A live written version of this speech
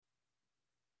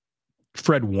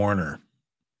Fred Warner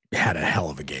had a hell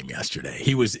of a game yesterday.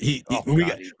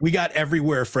 We got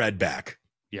everywhere Fred back.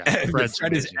 Yeah,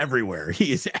 Fred is everywhere.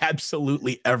 He is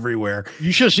absolutely everywhere.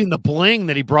 You should have seen the bling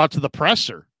that he brought to the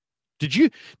presser. Did you?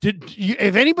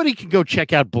 If anybody can go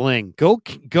check out bling, go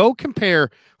compare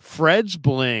Fred's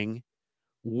bling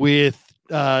with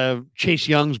Chase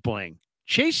Young's bling.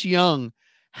 Chase Young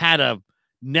had a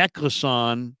necklace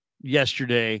on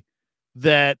yesterday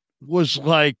that was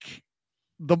like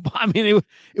it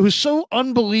was so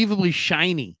unbelievably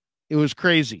shiny. It was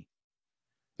crazy.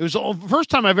 It was the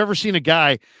first time I've ever seen a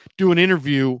guy do an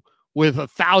interview with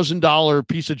 $1,000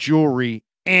 piece of jewelry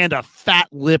and a fat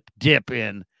lip dip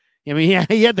in. I mean,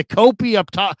 he had the Kopi up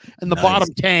top and the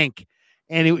bottom tank,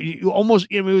 and it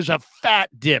was a fat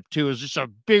dip too. It was just a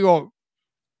big old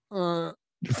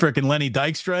freaking Lenny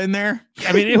Dykstra in there.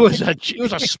 I mean, it was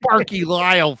a Sparky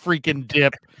Lyle freaking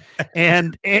dip,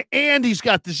 and he's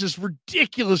got this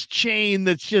ridiculous chain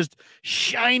that's just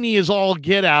shiny as all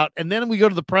get out. And then we go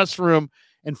to the press room,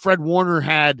 and Fred Warner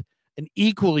had an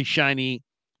equally shiny,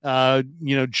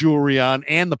 jewelry on,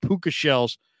 and the puka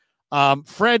shells.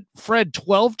 Fred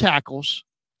 12 tackles,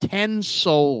 10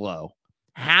 solo,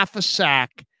 half a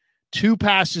sack, 2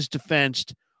 passes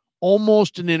defensed,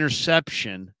 almost an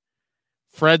interception.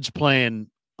 Fred's playing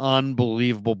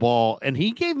unbelievable ball. And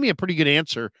he gave me a pretty good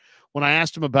answer when I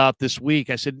asked him about this week.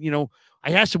 I said,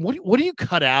 I asked him, what do you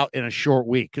cut out in a short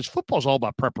week? Because football's all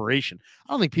about preparation.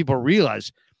 I don't think people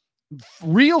realize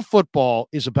real football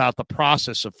is about the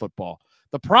process of football.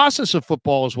 The process of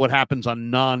football is what happens on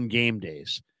non-game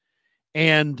days.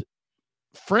 And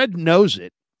Fred knows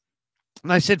it.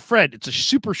 And I said, Fred, it's a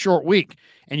super short week,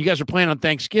 and you guys are playing on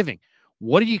Thanksgiving.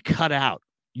 What do you cut out?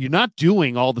 You're not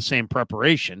doing all the same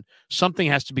preparation. Something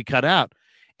has to be cut out.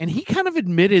 And he kind of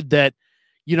admitted that,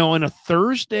 in a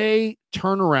Thursday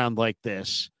turnaround like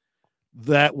this,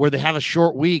 that where they have a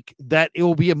short week, that it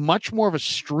will be a much more of a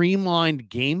streamlined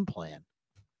game plan,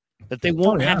 that they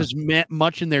won't have as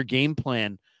much in their game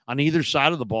plan on either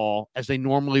side of the ball as they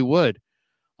normally would.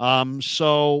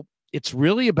 So it's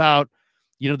really about,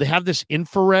 they have this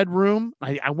infrared room.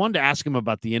 I wanted to ask him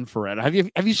about the infrared. Have you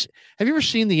ever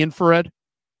seen the infrared?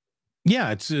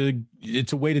 Yeah, it's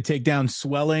a way to take down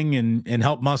swelling and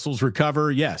help muscles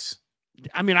recover. Yes.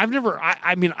 I mean, I've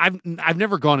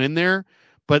never gone in there,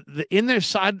 but in their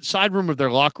side room of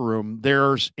their locker room,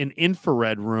 there's an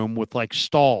infrared room with like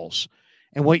stalls.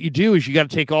 And what you do is you got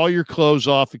to take all your clothes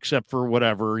off except for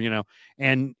whatever,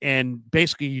 and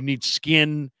basically you need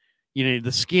skin,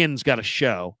 the skin's got to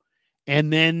show.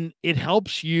 And then it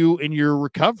helps you in your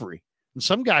recovery. And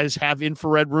some guys have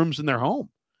infrared rooms in their home.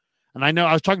 And I know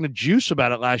I was talking to Juice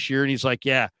about it last year, and he's like,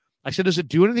 yeah. I said, does it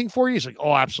do anything for you? He's like,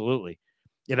 oh, absolutely.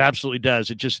 It absolutely does.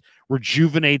 It just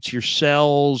rejuvenates your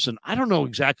cells. And I don't know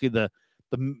exactly the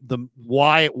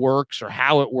why it works or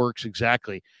how it works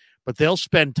exactly, but they'll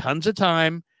spend tons of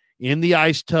time in the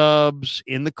ice tubs,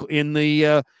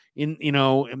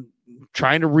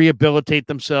 trying to rehabilitate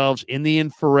themselves in the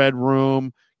infrared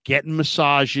room, getting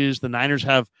massages. The Niners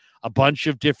have a bunch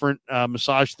of different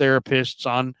massage therapists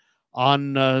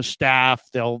on staff.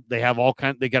 They have all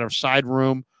kinds. They got a side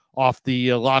room off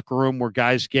the locker room where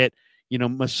guys get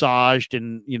massaged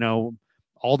and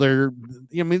all their.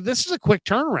 This is a quick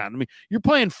turnaround. I mean, you're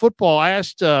playing football. I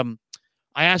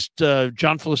asked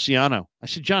John Feliciano. I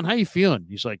said, John, how you feeling?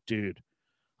 He's like, dude,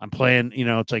 I'm playing.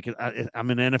 It's like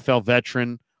I'm an NFL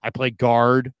veteran. I play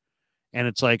guard, and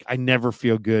it's like I never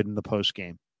feel good in the post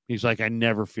game. He's like, I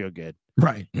never feel good.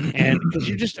 Right. And because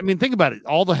you just, think about it.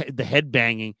 All the head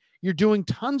banging. You're doing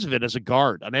tons of it as a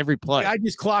guard on every play. I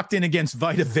just clocked in against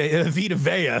Vita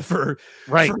Vea for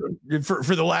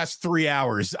the last 3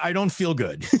 hours. I don't feel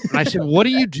good. And I said, what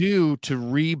do you do to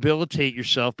rehabilitate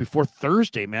yourself before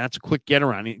Thursday, man? That's a quick get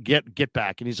around. Get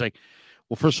back. And he's like,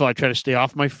 well, first of all, I try to stay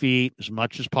off my feet as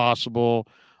much as possible.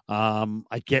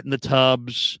 I get in the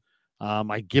tubs.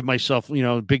 I give myself,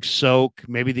 a big soak,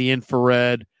 maybe the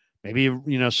infrared, maybe,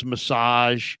 some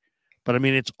massage. But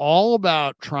it's all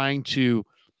about trying to,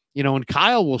 and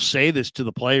Kyle will say this to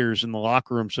the players in the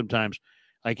locker room sometimes,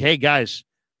 like, hey, guys,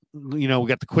 we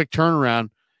got the quick turnaround,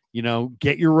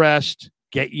 get your rest,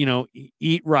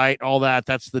 eat right, all that.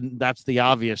 That's the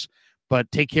obvious, but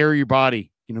take care of your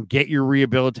body, get your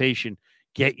rehabilitation,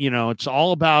 it's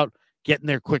all about getting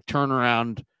their quick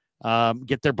turnaround,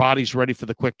 get their bodies ready for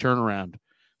the quick turnaround.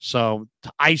 So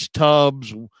ice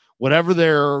tubs, whatever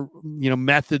their,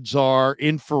 methods are,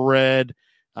 infrared,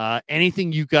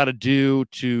 anything you got to do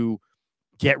to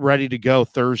get ready to go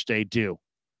Thursday, do.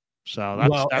 So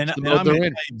that's the mode they're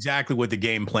in. Exactly what the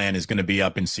game plan is going to be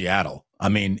up in Seattle.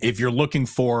 If you're looking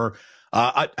for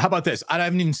How about this? I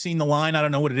haven't even seen the line. I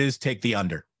don't know what it is. Take the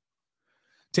under.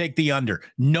 Take the under.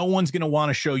 No one's going to want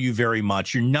to show you very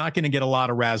much. You're not going to get a lot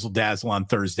of razzle dazzle on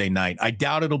Thursday night. I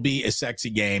doubt it'll be a sexy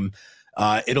game.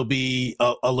 It'll be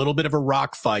a little bit of a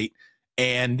rock fight.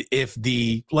 And if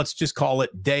let's just call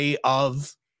it day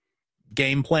of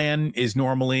game plan is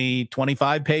normally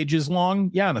 25 pages long.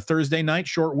 Yeah. On a Thursday night,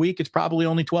 short week, it's probably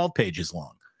only 12 pages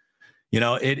long.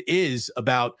 It is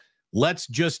about, let's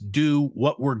just do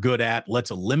what we're good at.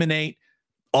 Let's eliminate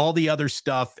all the other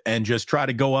stuff and just try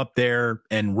to go up there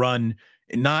and run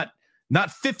not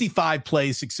 55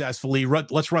 plays successfully.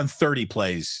 Let's run 30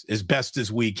 plays as best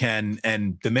as we can.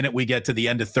 And the minute we get to the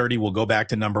end of 30, we'll go back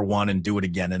to number one and do it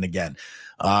again and again.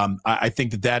 I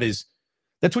think that's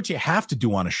what you have to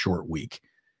do on a short week.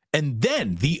 And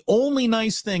then the only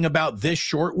nice thing about this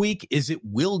short week is it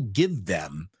will give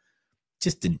them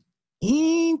just an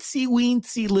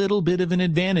eensy-weensy little bit of an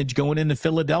advantage going into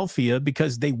Philadelphia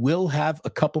because they will have a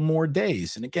couple more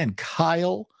days. And again,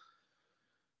 Kyle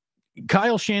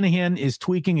Shanahan is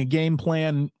tweaking a game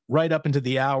plan right up into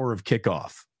the hour of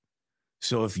kickoff.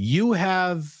 So if you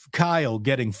have Kyle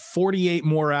getting 48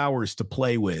 more hours to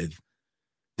play with,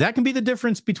 that can be the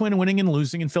difference between winning and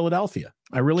losing in Philadelphia.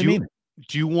 I really mean it.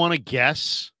 Do you want to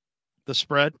guess the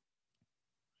spread?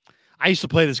 I used to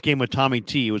play this game with Tommy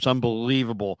T. It was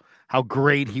unbelievable how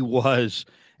great he was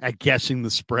at guessing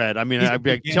the spread. I mean, I'd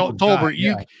be like, Tolbert,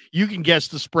 you can guess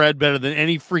the spread better than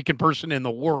any freaking person in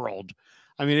the world.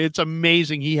 I mean, it's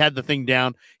amazing. He had the thing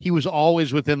down. He was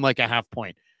always within like a half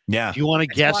point. Yeah. Do you want to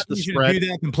guess the spread? Do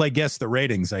that and play guess the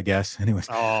ratings, I guess. Anyways.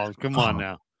 Oh, come on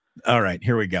now. All right,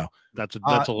 here we go. That's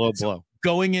a low blow.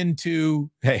 Going into,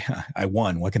 hey, I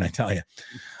won. What can I tell you?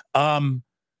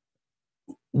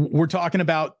 We're talking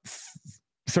about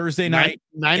Thursday night.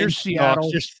 Niners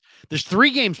Seahawks. There's 3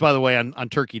 games, by the way, on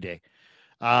Turkey Day.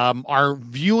 Our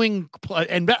viewing,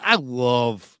 and I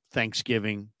love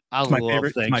Thanksgiving. I love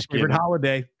Thanksgiving. My favorite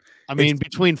holiday. I mean,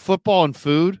 between football and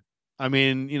food, I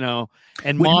mean,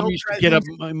 and mom used to get up.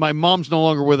 My mom's no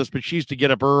longer with us, but she used to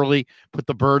get up early, put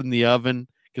the bird in the oven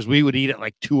because we would eat at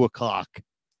like 2:00.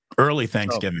 Early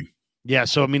Thanksgiving.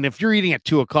 So I mean, if you're eating at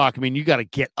 2:00, I mean, you got to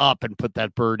get up and put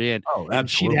that bird in. Oh,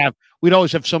 absolutely. And we'd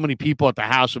always have so many people at the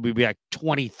house. It would be like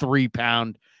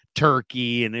 23-pound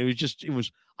turkey, and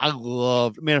I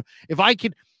loved. I mean, if I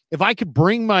could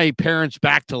bring my parents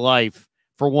back to life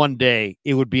for one day,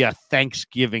 it would be a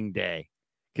Thanksgiving day,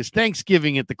 because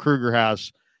Thanksgiving at the Kruger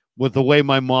house, with the way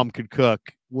my mom could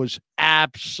cook, was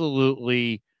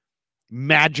absolutely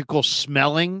magical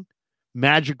smelling,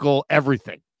 magical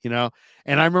everything.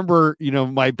 And I remember,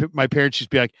 my parents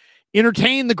used to be like,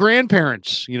 entertain the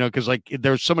grandparents, because like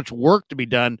there's so much work to be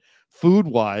done food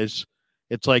wise.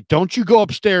 It's like, don't you go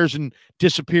upstairs and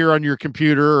disappear on your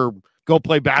computer or go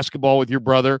play basketball with your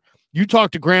brother. You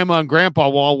talk to grandma and grandpa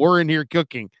while we're in here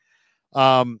cooking.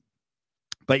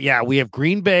 But yeah, we have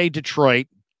Green Bay, Detroit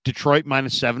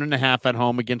minus 7.5 at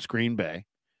home against Green Bay.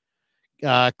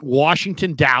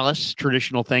 Washington, Dallas,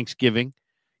 traditional Thanksgiving,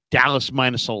 Dallas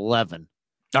minus 11.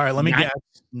 All right, let me guess.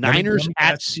 Niners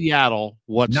at Seattle.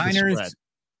 What's the spread?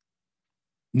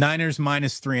 Niners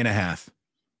minus 3.5.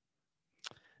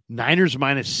 Niners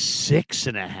minus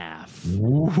 6.5.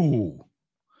 Ooh.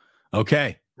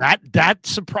 Okay. That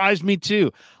surprised me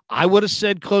too. I would have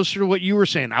said closer to what you were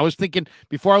saying. I was thinking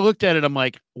before I looked at it, I'm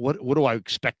like, what do I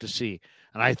expect to see?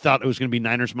 And I thought it was going to be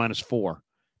Niners minus 4.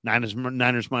 Niners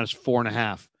minus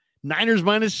 4.5. Niners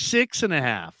minus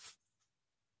 6.5.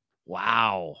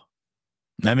 Wow.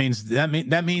 That means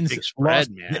big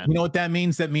spread, man. You know what that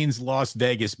means? That means Las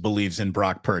Vegas believes in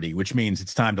Brock Purdy, which means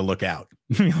it's time to look out.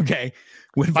 Okay.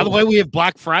 By the way, we have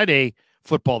Black Friday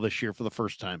football this year for the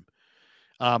first time.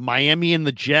 Miami and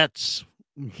the Jets.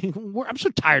 I'm so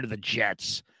tired of the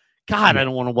Jets. God, I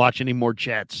don't want to watch any more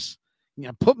Jets.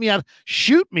 Put me out.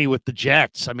 Shoot me with the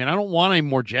Jets. I mean, I don't want any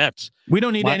more Jets. We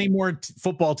don't need any more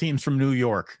football teams from New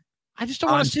York. I just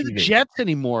don't want to see the Jets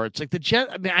anymore. It's like the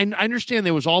Jets. I mean, I understand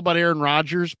it was all about Aaron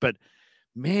Rodgers, but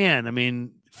man, I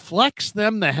mean, flex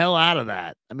them the hell out of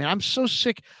that. I mean, I'm so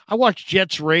sick. I watched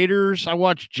Jets Raiders. I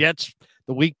watched Jets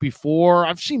the week before.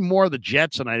 I've seen more of the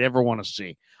Jets than I'd ever want to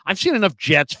see. I've seen enough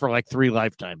Jets for like 3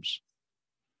 lifetimes.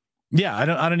 Yeah, I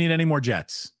don't need any more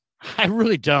Jets. I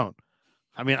really don't.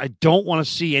 I mean, I don't want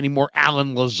to see any more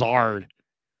Alan Lazard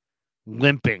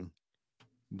limping,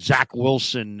 Zach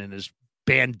Wilson and his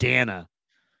bandana.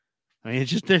 I mean,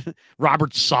 it's just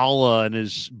Robert Saleh and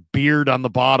his beard on the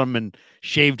bottom and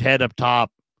shaved head up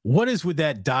top. What is with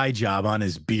that dye job on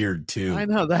his beard too? I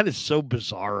know, that is so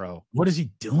bizarro. What is he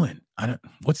doing?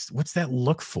 What's that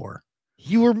look for?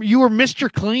 You were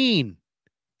Mr. Clean,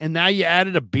 and now you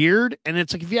added a beard, and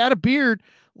it's like if you add a beard,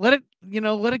 let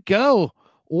it go,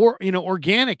 or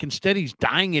organic. Instead, he's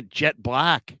dyeing it jet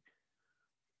black.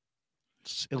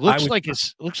 It looks like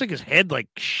his head like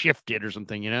shifted or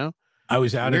something. I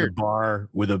was out at a bar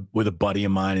with a buddy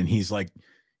of mine, and he's like,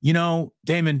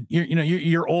 Damon,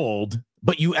 you're old,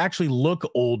 but you actually look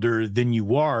older than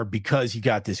you are because you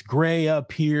got this gray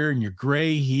up here and you're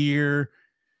gray here.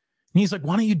 And he's like,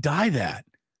 why don't you dye that?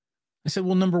 I said,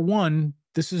 well, number one,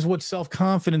 this is what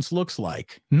self-confidence looks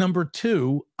like. Number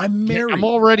two, I'm married. I'm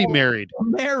already married.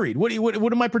 I'm married. What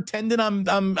am I pretending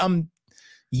I'm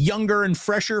younger and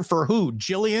fresher for who?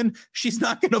 Jillian? She's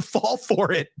not going to fall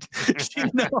for it. She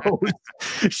knows.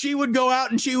 She would go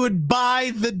out and she would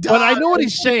buy the dye. But I know what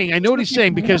he's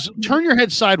saying. Because turn your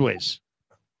head sideways.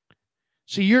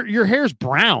 See, your hair's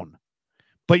brown,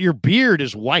 but your beard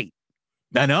is white.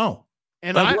 I know.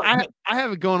 And I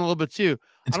have it going a little bit too.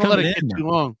 I don't let it get too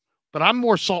long, but I'm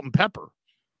more salt and pepper.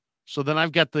 So then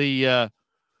I've got the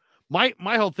my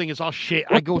whole thing is I'll shave.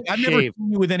 I've never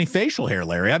seen you with any facial hair,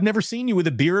 Larry. I've never seen you with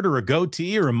a beard or a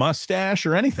goatee or a mustache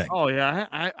or anything. Oh yeah,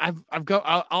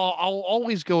 I'll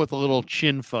always go with a little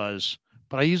chin fuzz,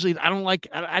 but I don't like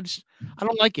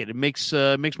it. It makes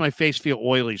my face feel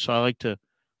oily, so I like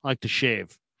to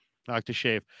shave.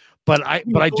 But I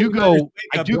do go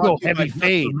heavy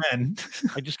fade.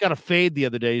 I just got a fade the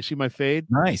other day. You see my fade?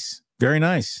 Nice. Very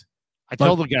nice. I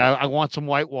told the guy I want some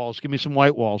white walls. Give me some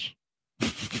white walls.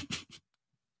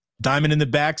 Diamond in the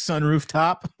back, sunroof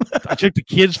top. I took the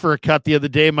kids for a cut the other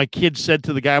day. My kid said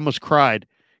to the guy, I almost cried.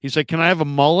 He's like, "Can I have a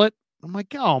mullet?" I'm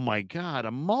like, "Oh my God,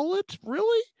 a mullet?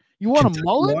 Really? You want Kentucky a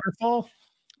mullet?" Waterfall?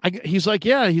 He's like,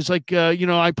 "Yeah." He's like,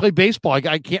 I play baseball. I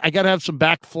got to have some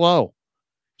back flow.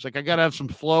 He's like, I got to have some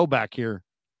flow back here.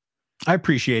 I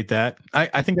appreciate that.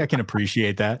 I think I can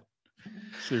appreciate that.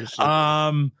 Seriously.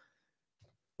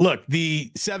 Look,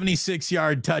 the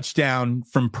 76-yard touchdown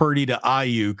from Purdy to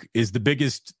Ayuk is the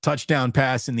biggest touchdown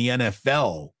pass in the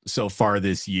NFL so far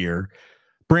this year.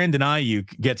 Brandon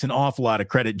Ayuk gets an awful lot of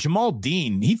credit. Jamal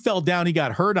Dean, he fell down. He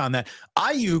got hurt on that.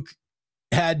 Ayuk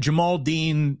had Jamal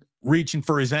Dean reaching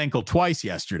for his ankle twice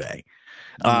yesterday.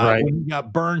 Right. When he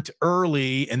got burnt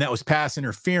early, and that was pass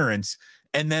interference.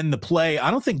 And then the play, I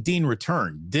don't think Dean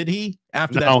returned. Did he?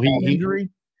 After that injury?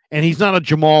 And he's not a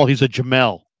Jamal, he's a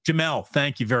Jamel. Jamel,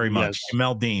 thank you very much. Yes.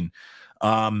 Jamel Dean.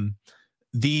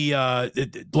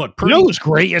 Look, Purdy was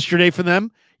great yesterday for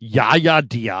them. Yaya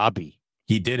Diaby.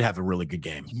 He did have a really good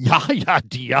game. Yaya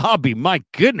Diaby, my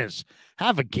goodness.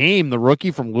 Have a game. The rookie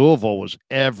from Louisville was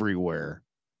everywhere.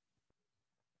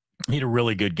 He had a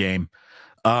really good game.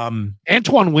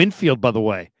 Antoine Winfield, by the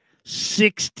way,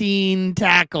 16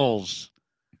 tackles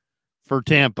for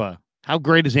Tampa. How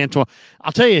great is Antoine?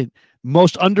 I'll tell you,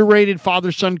 most underrated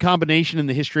father-son combination in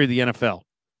the history of the NFL.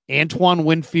 Antoine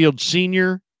Winfield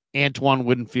Sr., Antoine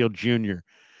Winfield Jr.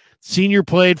 Senior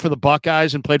played for the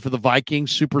Buckeyes and played for the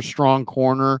Vikings. Super strong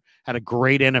corner. Had a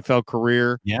great NFL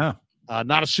career. Yeah.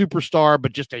 Not a superstar,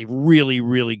 but just a really,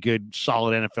 really good,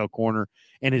 solid NFL corner.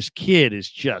 And his kid is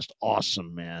just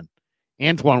awesome, man.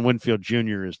 Antoine Winfield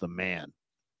Jr. is the man.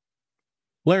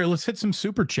 Larry, let's hit some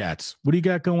super chats. What do you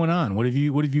got going on? What have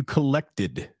you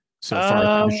collected so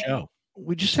far for the show?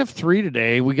 We just have 3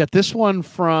 today. We got this one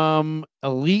from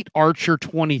Elite Archer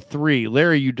 23.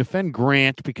 Larry, you defend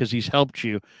Grant because he's helped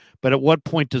you, but at what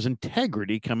point does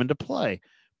integrity come into play?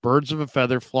 Birds of a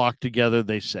feather flock together,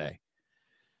 they say.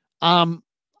 We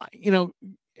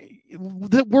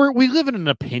live in an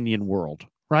opinion world,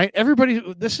 right?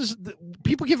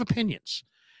 People give opinions.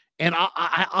 And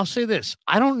I'll say this.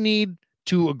 I don't need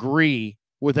to agree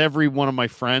with every one of my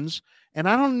friends, and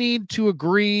I don't need to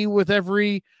agree with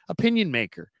every opinion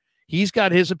maker. He's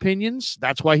got his opinions.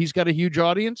 That's why he's got a huge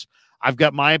audience. I've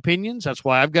got my opinions. That's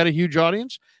why I've got a huge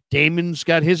audience. Damon's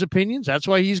got his opinions. That's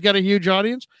why he's got a huge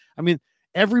audience. I mean,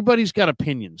 everybody's got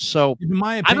opinions. So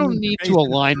I don't need to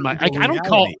align my, I never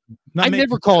call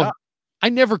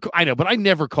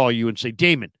you and say,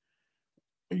 Damon,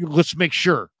 let's make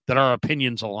sure that our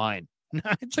opinions align.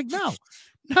 It's like,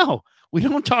 no, we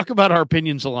don't talk about our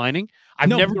opinions aligning. I've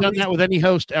never done that with any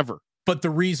host ever. But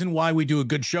the reason why we do a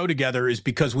good show together is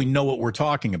because we know what we're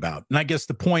talking about. And I guess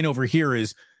the point over here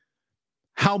is,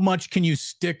 how much can you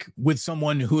stick with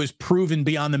someone who is proven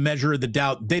beyond the measure of the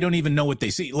doubt? They don't even know what they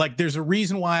see. Like, there's a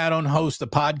reason why I don't host a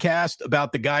podcast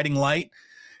about The Guiding Light.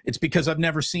 It's because I've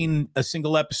never seen a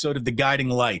single episode of The Guiding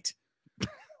Light.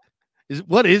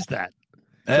 What is that?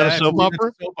 Is that a soap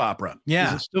opera? Soap opera.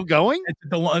 Yeah. Is it still going?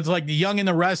 It's like The Young and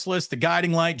the Restless, The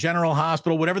Guiding Light, General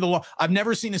Hospital, whatever the law. I've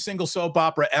never seen a single soap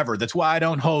opera ever. That's why I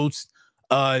don't host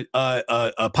a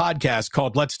podcast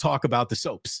called Let's Talk About the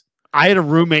Soaps. I had a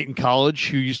roommate in college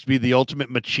who used to be the ultimate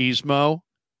machismo,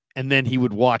 and then he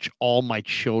would watch all my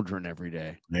children every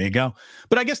day. There you go.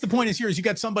 But I guess the point is here is you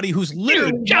got somebody who's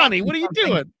literally Johnny, what are you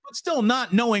doing? But still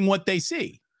not knowing what they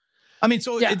see. I mean,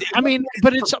 so yeah, it's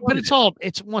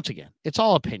once again, it's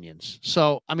all opinions.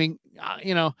 So, I mean,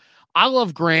 I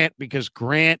love Grant because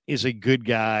Grant is a good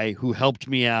guy who helped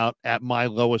me out at my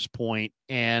lowest point.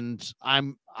 And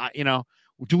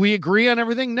do we agree on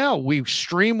everything? No, we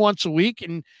stream once a week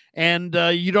and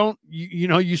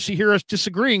you hear us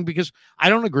disagreeing because I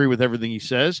don't agree with everything he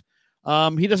says.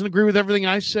 He doesn't agree with everything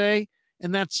I say,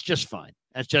 and that's just fine.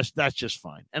 That's just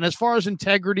fine. And as far as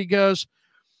integrity goes,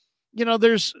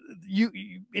 integrity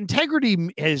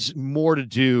has more to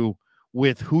do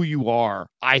with who you are,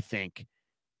 I think,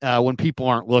 when people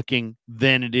aren't looking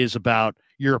than it is about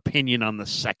your opinion on the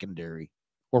secondary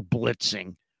or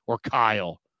blitzing or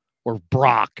Kyle or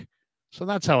Brock. So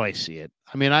that's how I see it.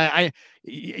 I mean,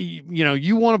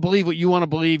 you want to believe what you want to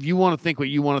believe. You want to think what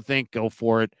you want to think. Go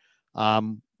for it.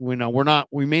 We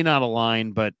may not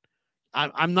align, but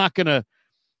I'm not going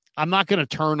to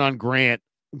turn on Grant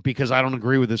because I don't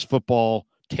agree with his football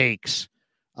takes.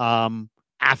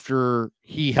 After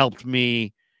he helped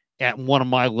me at one of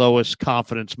my lowest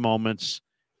confidence moments.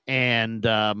 And,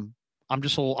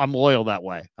 I'm loyal that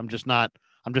way. I'm just not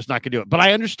going to do it, but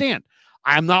I understand.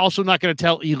 I'm also not going to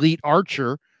tell Elite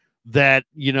Archer that,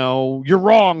 you're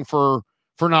wrong for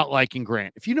not liking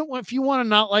Grant. If you want to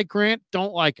not like Grant,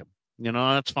 don't like him.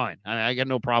 That's fine. I got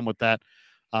no problem with that.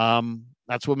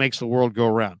 That's what makes the world go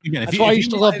around. Again, that's why I used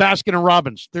to love Baskin and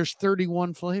Robbins. There's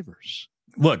 31 flavors.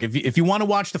 Look, if you want to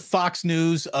watch the Fox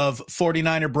News of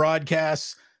 49er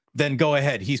broadcasts, then go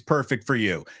ahead. He's perfect for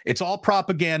you. It's all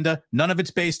propaganda. None of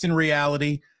it's based in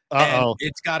reality.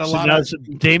 It's got a lot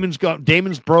of Damon's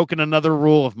broken another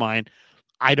rule of mine.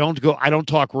 I don't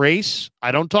talk race,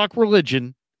 I don't talk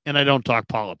religion, and I don't talk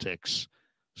politics.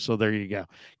 So there you go.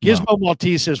 Gizmo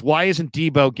Maltese says, why isn't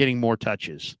Debo getting more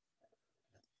touches?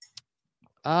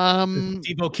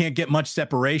 Debo can't get much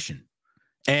separation.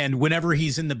 And whenever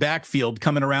he's in the backfield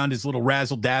coming around his little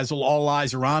razzle dazzle, all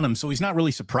eyes are on him. So he's not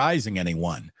really surprising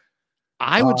anyone.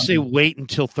 I would say wait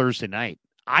until Thursday night.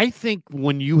 I think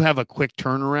when you have a quick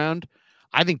turnaround,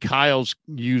 I think Kyle's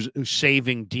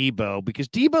saving Debo because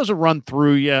Debo's a run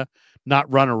through you,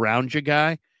 not run around you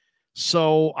guy.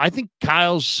 So I think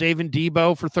Kyle's saving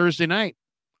Debo for Thursday night.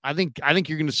 I think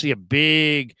you're going to see a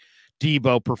big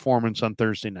Debo performance on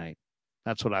Thursday night.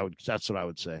 That's what I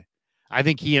would say. I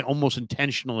think he almost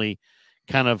intentionally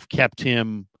kind of kept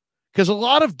him because a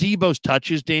lot of Debo's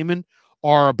touches, Damon,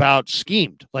 are about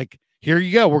schemed. Like, here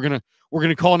you go. We're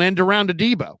gonna call an end around to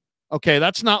Debo. Okay,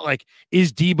 that's not like,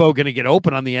 is Debo going to get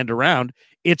open on the end around?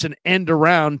 It's an end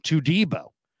around to Debo.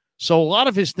 So a lot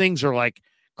of his things are like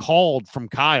called from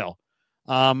Kyle.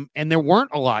 And there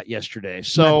weren't a lot yesterday.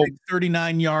 So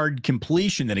 39-yard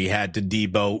completion that he had to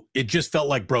Debo, it just felt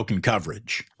like broken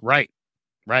coverage. Right.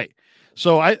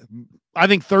 So I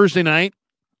think Thursday night,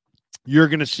 you're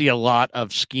going to see a lot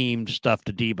of schemed stuff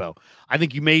to Debo. I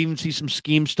think you may even see some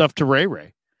scheme stuff to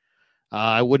Ray.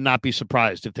 I would not be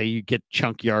surprised if they get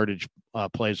chunk yardage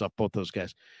plays off both those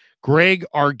guys. Greg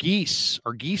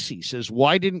Argisi says,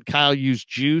 why didn't Kyle use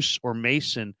Juice or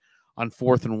Mason on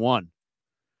 4th and 1?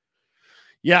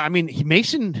 Yeah, I mean,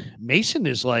 Mason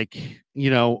is like,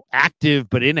 active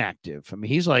but inactive. I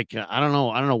mean, he's like, I don't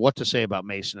know what to say about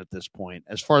Mason at this point.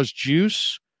 As far as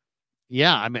Juice,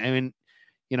 yeah, I mean,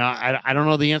 I don't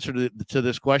know the answer to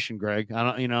this question, Greg. I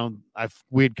don't,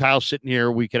 we had Kyle sitting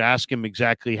here. We could ask him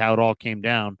exactly how it all came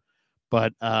down,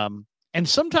 but and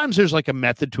sometimes there's like a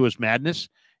method to his madness,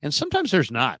 and sometimes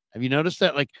there's not. Have you noticed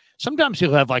that? Like sometimes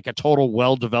he'll have like a total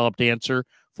well-developed answer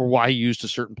for why he used a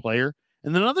certain player,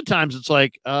 and then other times it's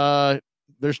like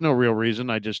there's no real reason.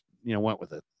 I just went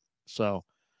with it. So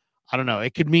I don't know.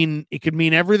 It could mean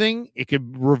everything. It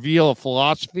could reveal a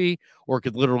philosophy, or it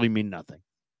could literally mean nothing.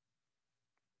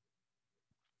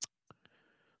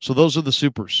 So those are the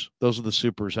supers. Those are the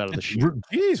supers out of the sheet.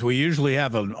 Geez, we usually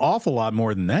have an awful lot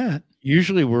more than that.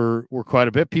 Usually we're quite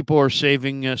a bit. People are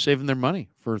saving their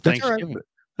money for Thanksgiving.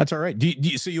 That's all right.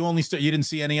 So you only you didn't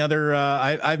see any other?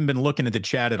 I haven't been looking at the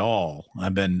chat at all.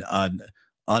 I've been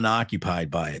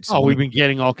unoccupied by it. So we've been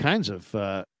getting all kinds of.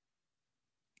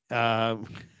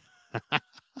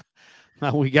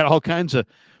 We got all kinds of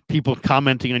people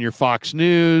commenting on your Fox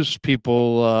News.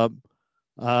 People.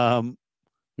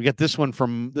 We got this one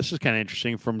this is kind of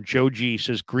interesting, from Joe G.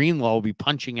 Says Greenlaw will be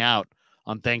punching out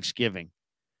on Thanksgiving,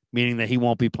 meaning that he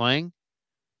won't be playing.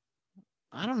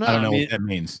 I don't know. I don't know what that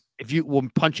means. If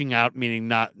punching out meaning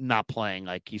not playing,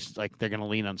 like he's like they're going to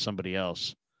lean on somebody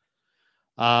else.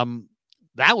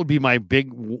 that would be my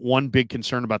one big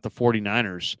concern about the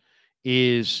 49ers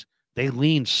is they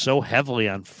lean so heavily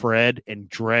on Fred and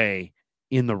Dre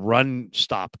in the run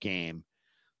stop game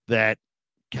that,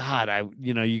 God,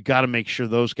 you got to make sure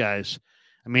those guys.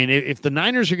 I mean, if the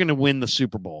Niners are going to win the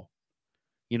Super Bowl,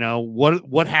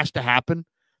 what has to happen?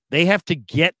 They have to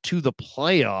get to the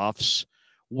playoffs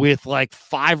with like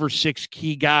 5 or 6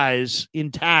 key guys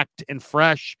intact and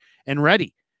fresh and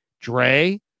ready.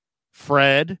 Dre,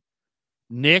 Fred,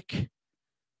 Nick,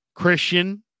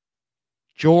 Christian,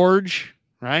 George,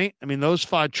 right? I mean, those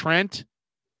 5, Trent,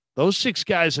 those 6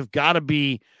 guys have got to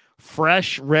be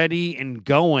fresh, ready, and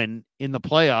going in the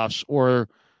playoffs, or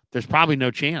there's probably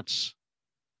no chance.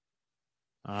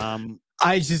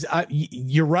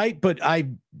 You're right, but I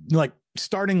like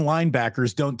starting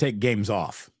linebackers don't take games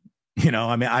off.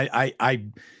 I mean, I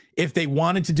if they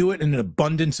wanted to do it in an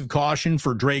abundance of caution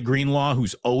for Dre Greenlaw,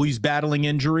 who's always battling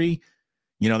injury,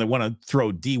 they want to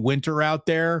throw D Winter out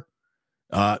there.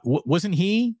 Wasn't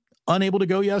he unable to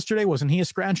go yesterday? Wasn't he a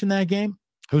scratch in that game?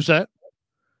 Who's that?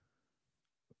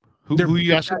 Who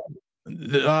you asking?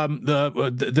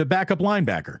 The backup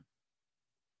linebacker.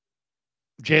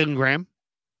 Jalen Graham?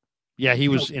 Yeah, he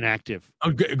was inactive.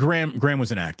 Oh, Graham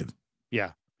was inactive.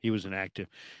 Yeah, he was inactive.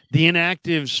 The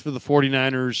inactives for the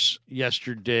 49ers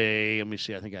yesterday, let me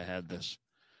see, I think I had this.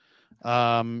 The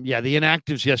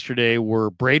inactives yesterday were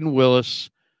Braden Willis,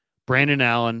 Brandon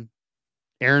Allen,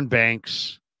 Aaron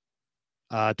Banks,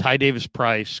 Ty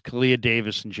Davis-Price, Kalia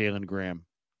Davis, and Jalen Graham.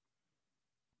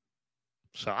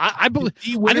 So I believe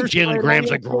I think Jalen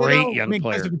Graham's a great young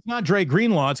player. If it's not Dre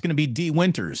Greenlaw, it's going to be D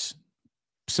Winters.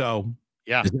 So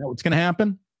yeah, is that what's going to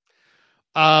happen?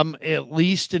 At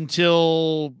least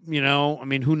until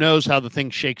who knows how the thing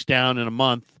shakes down in a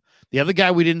month. The other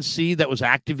guy we didn't see that was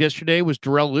active yesterday was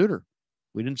Darrell Luter.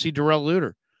 We didn't see Darrell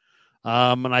Luter.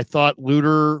 And I thought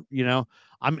Luter,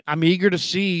 I'm eager to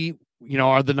see,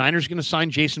 are the Niners going to sign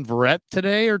Jason Verrett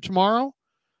today or tomorrow?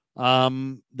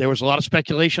 There was a lot of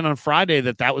speculation on Friday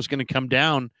that was going to come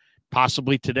down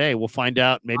possibly today. We'll find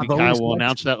out. Maybe Kyle will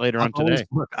announce that later on today.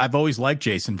 I've always liked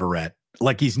Jason Verrett.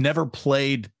 Like, he's never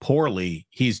played poorly.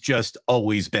 He's just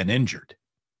always been injured.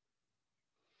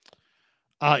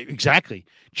 Exactly.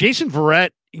 Jason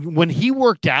Verrett, when he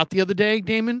worked out the other day,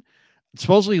 Damon,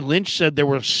 supposedly Lynch said there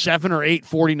were 7 or 8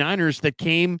 49ers that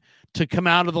came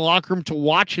out of the locker room to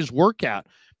watch his workout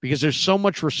because there's so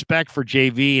much respect for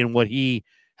JV and what he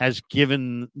has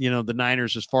given, the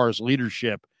Niners as far as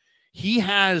leadership. He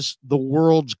has the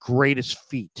world's greatest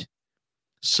feet.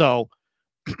 So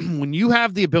when you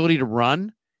have the ability to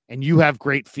run and you have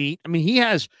great feet, I mean, he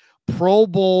has Pro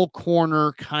Bowl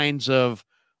corner kinds of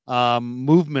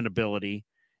movement ability.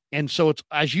 And so it's,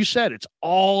 as you said, it's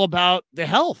all about the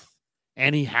health,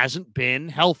 and he hasn't been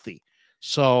healthy.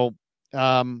 So,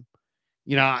 and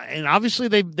obviously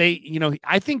they,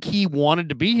 I think he wanted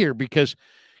to be here because,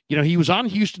 he was on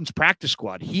Houston's practice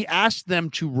squad. He asked them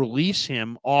to release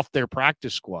him off their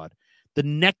practice squad. The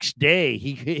next day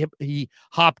he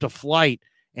hopped a flight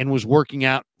and was working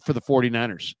out for the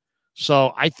 49ers.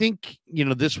 So I think,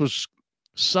 this was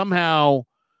somehow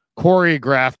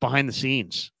choreographed behind the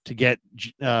scenes to get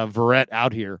Verrett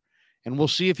out here, and we'll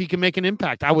see if he can make an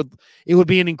impact. It would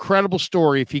be an incredible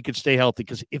story if he could stay healthy,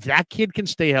 because if that kid can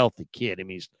stay healthy,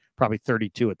 he's probably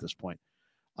 32 at this point.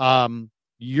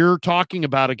 You're talking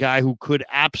about a guy who could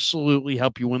absolutely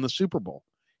help you win the Super Bowl.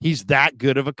 He's that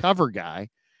good of a cover guy.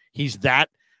 He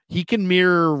can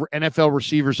mirror NFL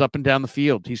receivers up and down the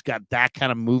field. He's got that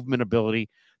kind of movement ability,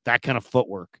 that kind of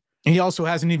footwork. He also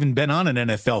hasn't even been on an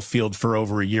NFL field for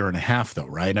over a year and a half, though,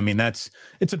 right? I mean, it's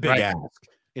a big ask.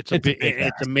 It's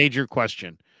a major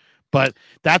question, but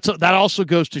that also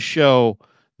goes to show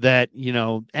that,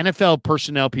 NFL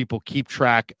personnel people keep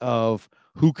track of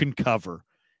who can cover,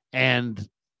 and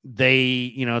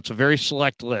they, it's a very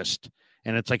select list.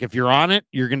 And it's like, if you're on it,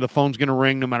 the phone's going to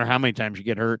ring no matter how many times you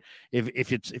get hurt.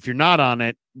 If you're not on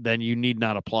it, then you need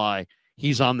not apply.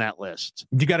 He's on that list.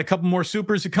 You got a couple more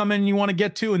supers to come in you want to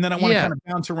get to, and then I want to kind of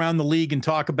bounce around the league and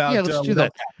talk about. Yeah, let's do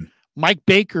that. Mike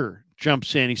Baker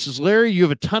jumps in. He says, Larry, you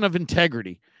have a ton of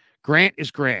integrity. Grant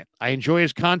is Grant. I enjoy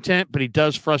his content, but he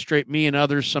does frustrate me and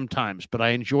others sometimes. But I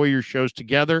enjoy your shows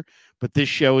together. But this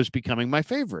show is becoming my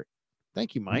favorite.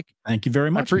 Thank you, Mike. Thank you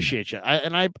very much. I appreciate you.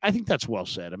 I think that's well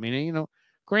said. I mean,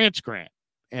 Grant's Grant,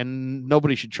 and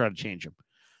nobody should try to change him.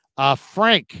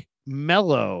 Frank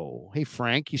Mello. Hey,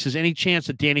 Frank. He says, any chance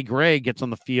that Danny Gray gets on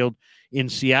the field in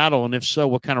Seattle? And if so,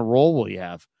 what kind of role will he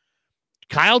have?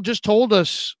 Kyle just told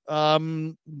us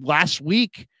last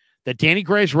week that Danny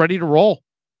Gray is ready to roll.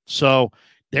 So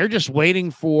they're just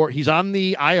waiting he's on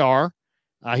the IR.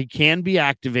 He can be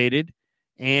activated.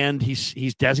 and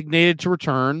he's designated to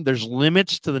return. There's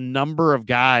limits to the number of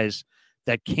guys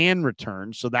that can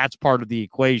return, so that's part of the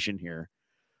equation here.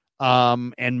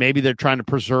 And maybe they're trying to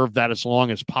preserve that as long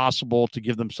as possible to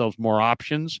give themselves more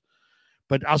options.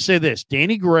 But I'll say this,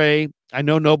 Danny Gray, I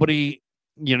know nobody,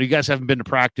 you guys haven't been to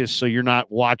practice, so you're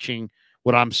not watching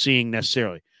what I'm seeing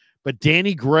necessarily. But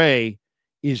Danny Gray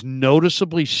is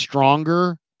noticeably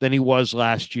stronger than he was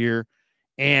last year.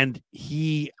 And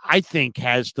he, I think,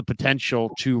 has the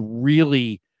potential to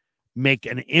really make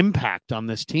an impact on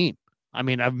this team. I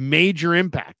mean, a major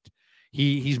impact.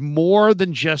 He's more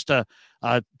than just a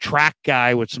track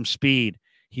guy with some speed.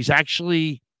 He's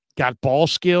actually got ball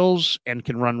skills and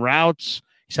can run routes.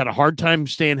 He's had a hard time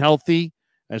staying healthy,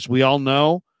 as we all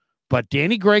know. But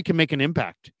Danny Gray can make an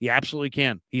impact. He absolutely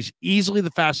can. He's easily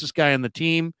the fastest guy on the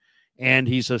team, and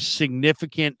he's a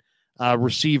significant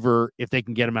receiver if they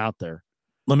can get him out there.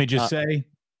 Let me just say,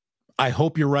 I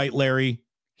hope you're right, Larry.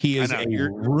 He is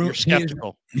you're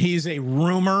skeptical. He's a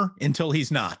rumor until he's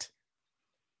not.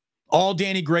 All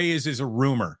Danny Gray is a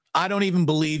rumor. I don't even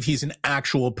believe he's an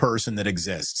actual person that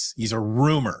exists. He's a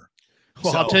rumor.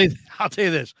 Well, so, I'll tell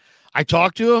you this. I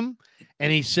talked to him,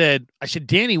 and I said,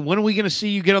 Danny, when are we going to see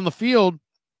you get on the field?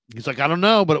 He's like, I don't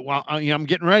know, but I'm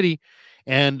getting ready.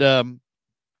 And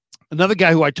another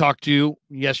guy who I talked to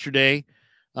yesterday,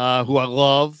 who I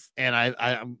love, and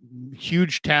I'm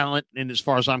huge talent, and as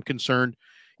far as I'm concerned,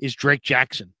 is Drake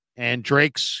Jackson. And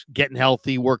Drake's getting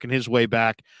healthy, working his way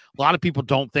back. A lot of people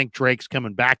don't think Drake's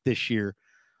coming back this year.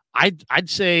 I'd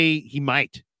say he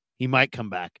might. He might come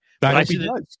back. But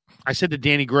I said to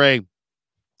Danny Gray,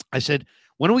 I said,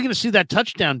 when are we going to see that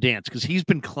touchdown dance? Because he's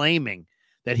been claiming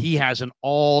that he has an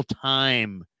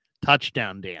all-time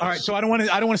touchdown dance. All right, so I don't want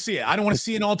to see it. I don't want to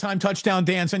see an all-time touchdown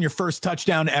dance on your first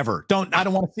touchdown ever. I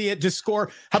don't want to see it. Just score.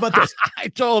 How about this? I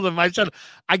told him. I got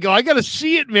to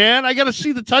see it, man. I got to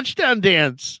see the touchdown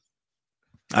dance.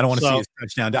 I don't want to see his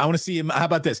touchdown. I want to see him. How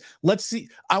about this? Let's see.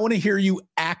 I want to hear you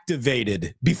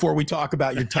activated before we talk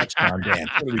about your touchdown dance.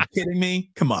 Are you kidding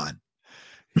me? Come on.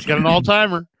 He's got an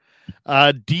all-timer.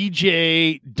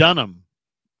 DJ Dunham.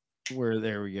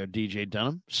 There we go. DJ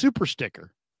Dunham. Super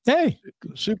sticker. Hey,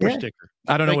 super sticker.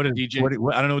 I don't know what I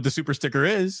don't know what the super sticker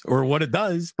is or what it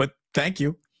does, but thank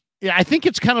you. Yeah, I think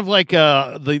it's kind of like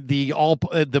the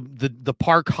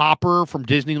park hopper from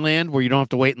Disneyland where you don't have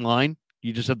to wait in line.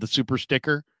 You just have the super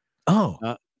sticker. Oh,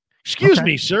 excuse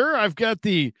me, sir. I've got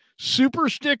the super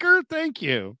sticker. Thank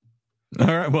you. All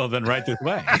right. Well, then right this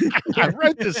way.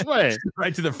 Right this way.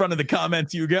 Right to the front of the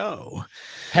comments you go.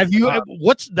 Have you?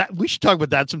 What's that? We should talk about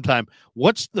that sometime.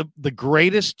 What's the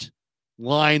greatest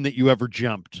line that you ever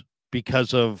jumped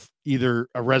because of either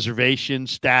a reservation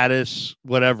status,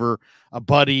 whatever, a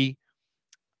buddy?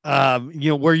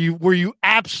 Where you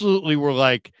absolutely were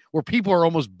like, where people are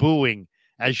almost booing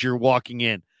as you're walking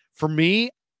in. For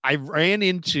me, I ran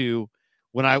into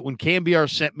when KMBR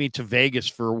sent me to Vegas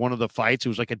for one of the fights. It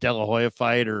was like a De La Hoya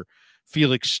fight or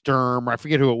Felix Sturm, or I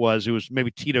forget who it was. It was maybe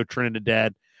Tito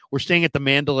Trinidad. We're staying at the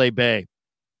Mandalay Bay.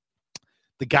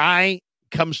 The guy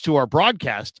comes to our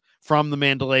broadcast from the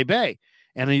Mandalay Bay.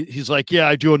 And he's like, yeah,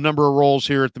 I do a number of roles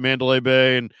here at the Mandalay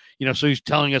Bay. And, so he's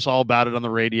telling us all about it on the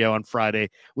radio on Friday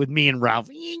with me and Ralph.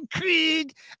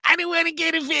 Craig, I don't want to go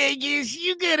to Vegas.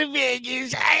 You go to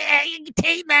Vegas.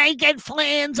 Tate and I got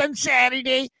plans on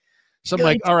Saturday. So I'm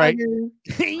like, all right.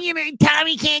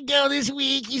 Tommy can't go this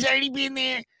week. He's already been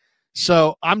there.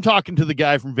 So I'm talking to the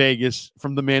guy from Vegas,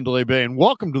 from the Mandalay Bay. And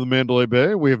welcome to the Mandalay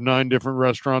Bay. We have 9 different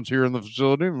restaurants here in the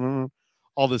facility.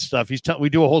 All this stuff. We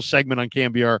do a whole segment on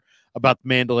KMBR about the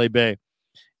Mandalay Bay.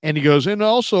 And he goes, and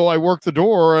also I work the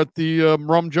door at the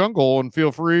Rum Jungle, and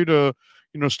feel free to,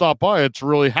 stop by. It's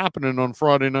really happening on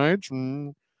Friday nights.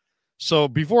 So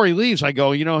before he leaves, I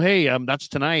go, hey, that's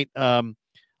tonight.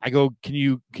 I go, can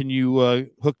you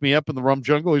hook me up in the Rum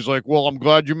Jungle? He's like, well, I'm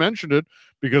glad you mentioned it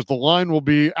because the line will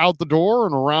be out the door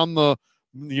and around the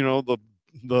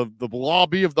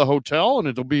lobby of the hotel, and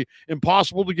it'll be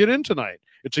impossible to get in tonight.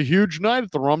 It's a huge night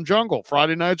at the Rum Jungle.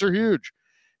 Friday nights are huge.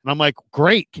 And I'm like,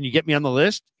 great. Can you get me on the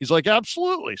list? He's like,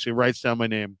 absolutely. So he writes down my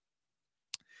name.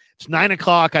 It's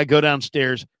 9:00. I go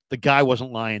downstairs. The guy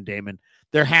wasn't lying, Damon.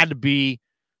 There had to be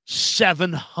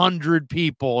 700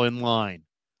 people in line.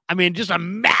 I mean, just a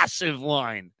massive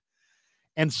line.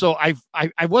 And so I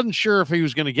wasn't sure if he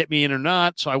was going to get me in or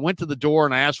not. So I went to the door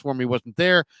and I asked for him. He wasn't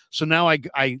there. So now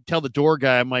I tell the door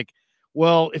guy, I'm like,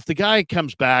 well, if the guy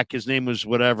comes back, his name was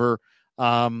whatever,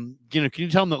 can you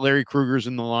tell him that Larry Krueger's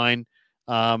in the line?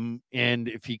 And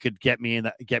if he could get me,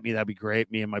 that'd be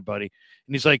great. Me and my buddy.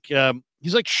 And he's like,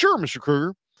 sure, Mr.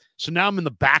 Krueger. So now I'm in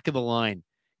the back of the line.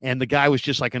 and the guy was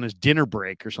just like on his dinner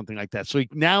break or something like that. So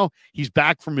now he's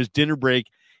back from his dinner break.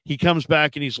 He comes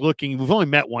back and he's looking. We've only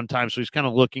met one time, so he's kind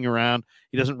of looking around.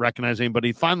 He doesn't recognize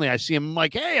anybody. Finally, I see him. I'm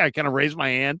like, hey, I kind of raise my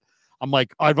hand. I'm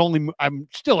like, I'm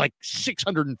still like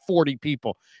 640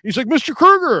 people. He's like, Mr.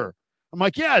 Kruger. I'm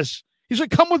like, yes. He's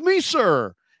like, come with me,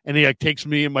 sir. And he like takes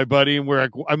me and my buddy, and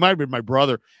I might have been my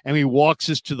brother, and he walks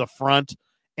us to the front,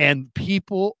 and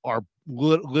people are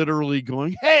literally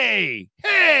going, hey,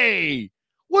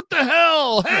 what the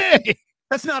hell? Hey.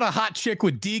 That's not a hot chick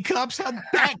with D cups. How'd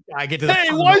that guy get to the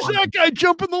Hey, why is that guy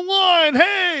jumping the line?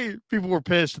 Hey, people were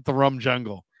pissed at the Rum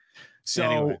Jungle. So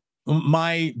anyway.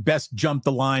 My best jump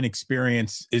the line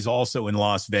experience is also in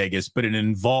Las Vegas, but it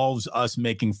involves us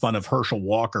making fun of Herschel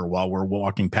Walker while we're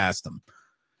walking past him.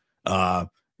 I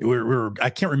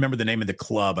can't remember the name of the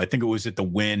club. I think it was at the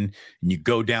Wynn, and you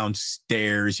go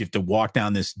downstairs. You have to walk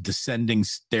down this descending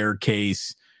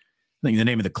staircase. I think the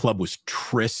name of the club was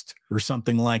Trist or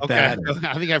something like that.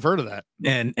 I think I've heard of that.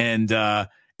 And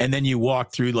then you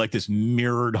walk through like this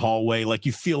mirrored hallway, like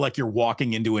you feel like you're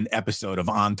walking into an episode of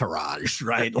Entourage,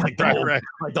 right? Like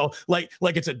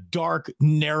like it's a dark,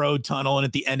 narrow tunnel, and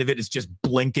at the end of it, it's just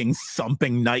blinking,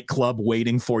 thumping nightclub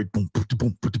waiting for you. Boom, boom,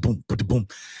 boom, boom, boom, boom, boom.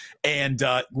 And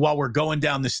while we're going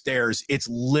down the stairs, it's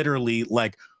literally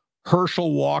like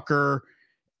Herschel Walker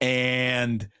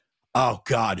and oh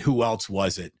God, who else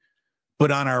was it?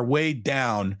 But on our way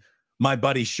down, my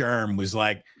buddy Sherm was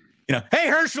like, hey,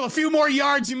 Herschel, a few more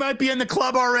yards, you might be in the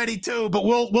club already too, but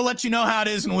we'll let you know how it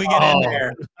is when we get in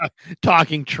there.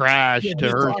 Talking trash to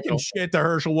Herschel. Talking shit to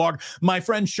Herschel Walker. My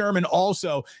friend Sherman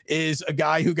also is a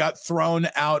guy who got thrown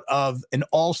out of an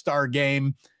all-star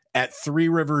game at Three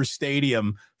Rivers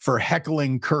Stadium for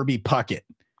heckling Kirby Puckett.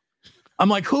 I'm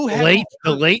like, the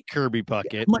late Kirby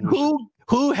Puckett. I'm like,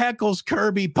 who heckles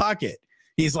Kirby Puckett?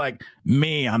 He's like,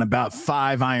 me on about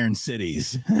 5 Iron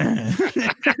Cities.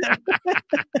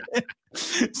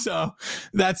 So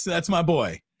that's my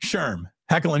boy, Sherm,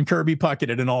 heckling Kirby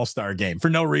Puckett at an all-star game for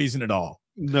no reason at all.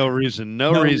 No reason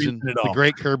at all. The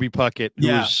great Kirby Puckett, who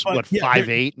was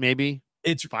 5'8", maybe?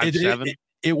 It's 5'7".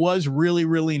 It was really,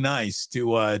 really nice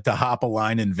to hop a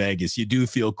line in Vegas. You do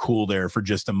feel cool there for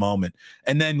just a moment.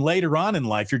 And then later on in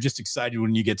life, you're just excited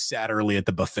when you get sat early at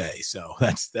the buffet. So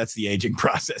that's the aging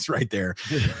process right there.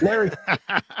 Larry,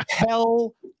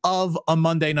 hell of a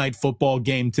Monday Night Football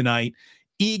game tonight.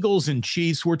 Eagles and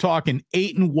Chiefs. We're talking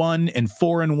 8-1 and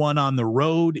 4-1 on the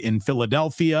road in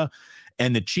Philadelphia.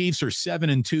 And the Chiefs are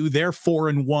 7-2. They're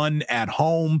 4-1 at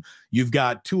home. You've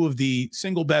got two of the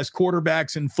single best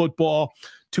quarterbacks in football,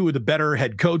 two of the better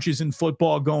head coaches in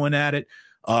football going at it.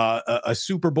 A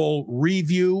Super Bowl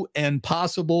review and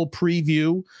possible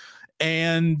preview.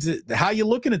 And how you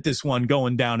looking at this one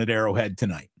going down at Arrowhead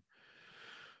tonight?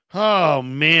 Oh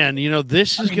man,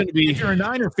 this is going to be. If you're a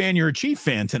Niner fan, you're a Chief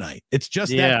fan tonight. It's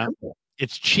just that simple.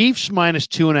 It's Chiefs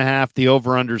 -2.5. The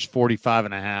over/under's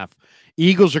 45.5.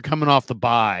 Eagles are coming off the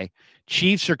bye.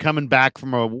 Chiefs are coming back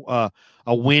from a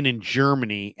win in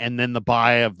Germany, and then a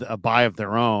bye of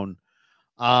their own.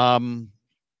 So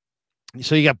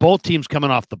you got both teams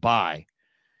coming off the bye,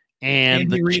 and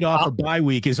Andy Reid off a bye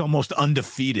week is almost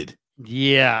undefeated.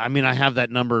 Yeah, I mean, I have that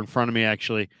number in front of me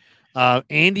actually.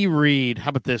 Andy Reid. How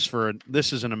about this?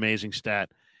 This is an amazing stat.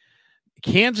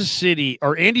 Kansas City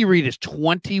or Andy Reid is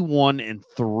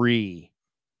 21-3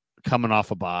 coming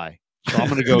off a bye. So I'm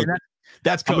going to go.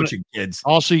 That's coaching, kids.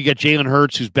 Also, you got Jalen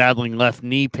Hurts, who's battling left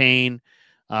knee pain.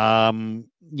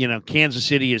 Kansas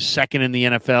City is second in the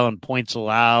NFL in points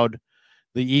allowed.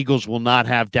 The Eagles will not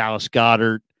have Dallas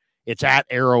Goedert. It's at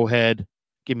Arrowhead.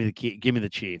 Give me the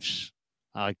Chiefs.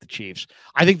 I like the Chiefs.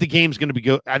 I think the game's going to be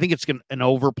good. I think it's an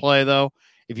overplay, though.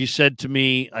 If you said to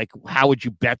me, like, how would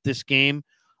you bet this game?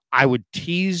 I would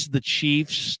tease the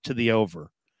Chiefs to the over.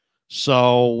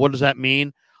 So what does that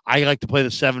mean? I like to play the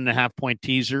 7.5 point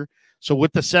teaser. So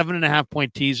with the 7.5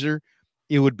 point teaser,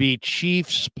 it would be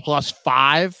Chiefs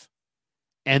 +5.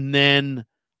 And then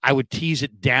I would tease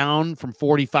it down from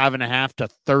 45.5 to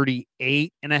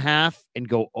 38.5 and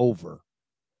go over.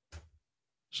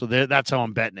 So that's how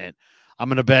I'm betting it. I'm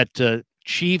going to bet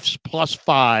Chiefs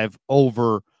 +5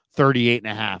 over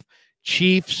 38.5.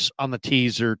 Chiefs on the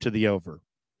teaser to the over.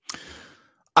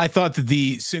 I thought that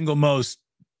the single most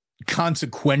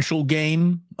consequential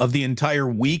game of the entire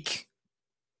week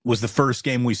was the first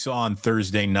game we saw on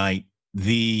Thursday night.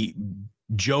 The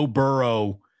Joe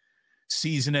Burrow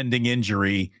season-ending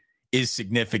injury is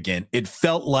significant. It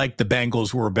felt like the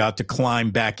Bengals were about to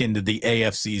climb back into the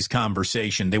AFC's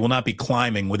conversation. They will not be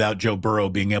climbing without Joe Burrow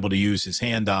being able to use his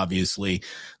hand, obviously.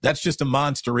 That's just a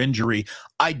monster injury.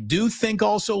 I do think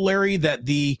also, Larry, that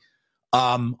the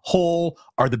whole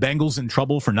are the Bengals in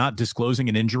trouble for not disclosing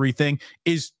an injury thing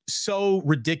is so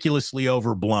ridiculously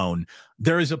overblown.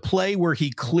 There is a play where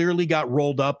he clearly got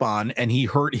rolled up on and he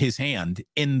hurt his hand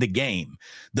in the game.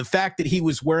 The fact that he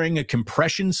was wearing a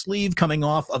compression sleeve coming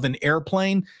off of an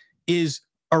airplane is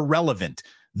irrelevant.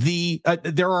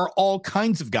 There are all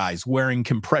kinds of guys wearing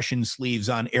compression sleeves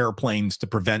on airplanes to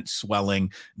prevent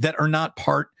swelling that are not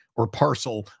part or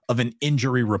parcel of an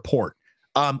injury report.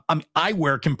 I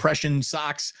wear compression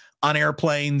socks on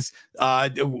airplanes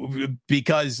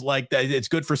because like it's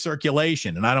good for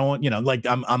circulation, and I don't, like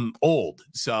I'm old,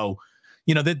 so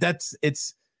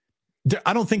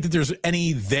I don't think that there's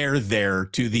any there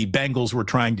to the Bengals were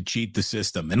trying to cheat the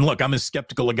system. And look, I'm as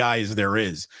skeptical a guy as there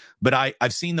is, but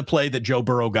I've seen the play that Joe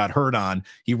Burrow got hurt on.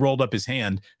 He rolled up his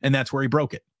hand, and that's where he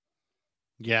broke it.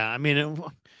 Yeah, I mean,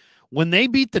 when they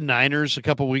beat the Niners a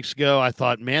couple weeks ago, I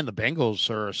thought, man, the Bengals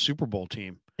are a Super Bowl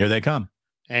team. Here they come.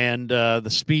 And the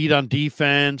speed on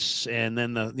defense, and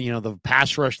then the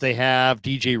pass rush they have,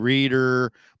 DJ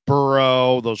Reader,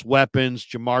 Burrow, those weapons,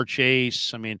 Jamar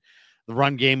Chase. I mean, the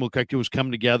run game looked like it was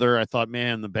coming together. I thought,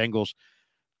 man, the Bengals,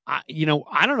 I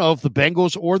don't know if the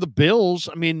Bengals or the Bills,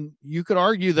 I mean, you could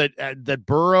argue that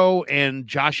Burrow and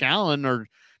Josh Allen are,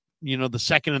 the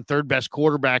second and third best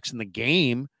quarterbacks in the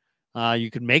game.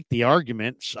 You could make the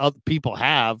argument, other people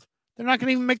have, they're not going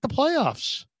to even make the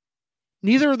playoffs.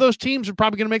 Neither of those teams are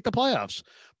probably going to make the playoffs.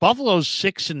 Buffalo's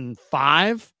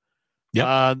 6-5.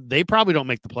 Yep. They probably don't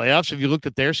make the playoffs. If you looked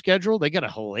at their schedule, they got a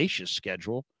hellacious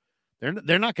schedule.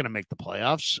 They're not going to make the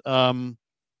playoffs.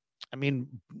 I mean,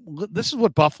 this is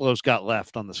what Buffalo's got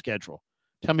left on the schedule.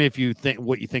 Tell me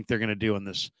what you think they're going to do in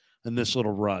this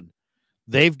little run.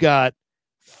 They've got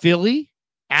Philly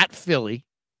at Philly.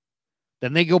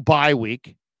 Then they go bye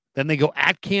week. Then they go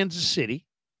at Kansas City.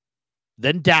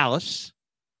 Then Dallas.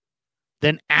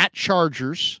 Then at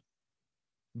Chargers.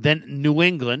 Then New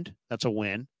England. That's a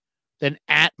win. Then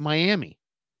at Miami.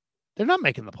 They're not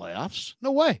making the playoffs.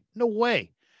 No way. No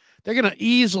way. They're going to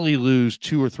easily lose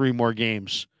 2 or 3 more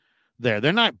games there.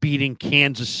 They're not beating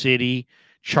Kansas City,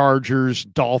 Chargers,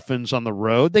 Dolphins on the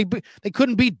road. They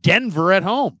couldn't beat Denver at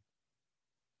home.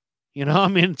 I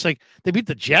mean, it's like they beat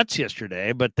the Jets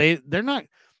yesterday, but they're not.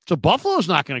 So Buffalo's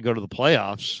not going to go to the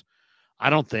playoffs,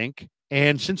 I don't think.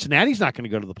 And Cincinnati's not going to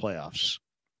go to the playoffs.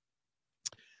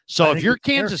 So if you're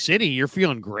Kansas City, you're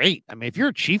feeling great. I mean, if you're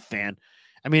a Chief fan,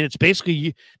 I mean, it's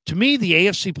basically, to me, the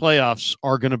AFC playoffs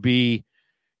are going to be,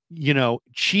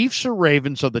 Chiefs or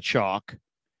Ravens are the chalk.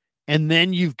 And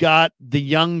then you've got the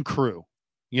young crew,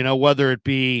 whether it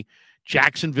be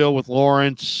Jacksonville with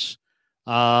Lawrence,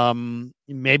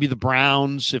 maybe the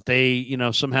Browns, if they,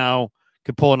 somehow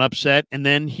could pull an upset, and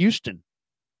then Houston.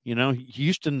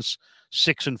 Houston's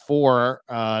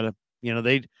 6-4.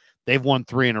 They've won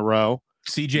 3 in a row.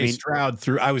 CJ Stroud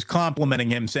I was complimenting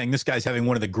him, saying this guy's having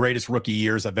one of the greatest rookie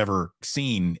years I've ever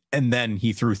seen. And then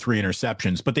he threw 3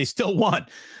 interceptions, but they still won.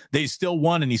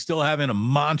 And he's still having a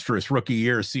monstrous rookie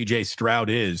year. CJ Stroud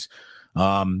is.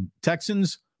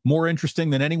 Texans more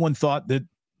interesting than anyone thought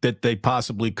that they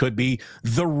possibly could be.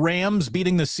 The Rams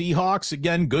beating the Seahawks.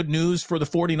 Again, good news for the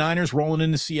 49ers rolling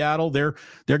into Seattle. They're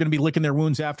going to be licking their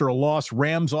wounds after a loss.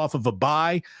 Rams off of a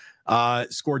bye.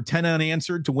 Scored 10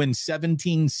 unanswered to win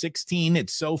 17-16 at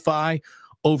SoFi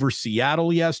over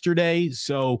Seattle yesterday.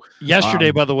 So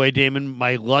yesterday, by the way, Damon,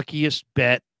 my luckiest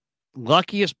bet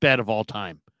of all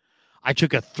time. I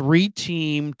took a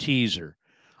 3-team teaser.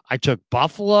 I took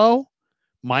Buffalo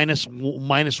minus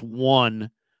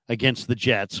 1 against the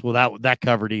Jets. Well, that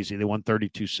covered easy. They won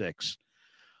 32-6.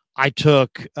 I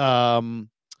took the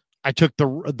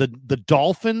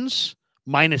Dolphins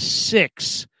minus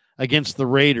 6 against the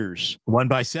Raiders. Won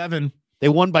by 7. They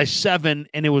won by 7,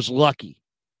 and it was lucky.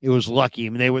 I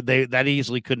mean, they that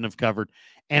easily couldn't have covered.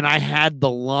 And I had the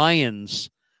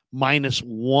Lions minus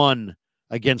 1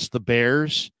 against the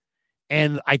Bears.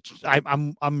 And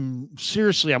I'm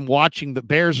seriously, I'm watching. The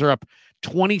Bears are up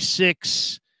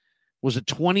 26. Was it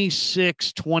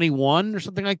 26-21 or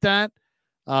something like that?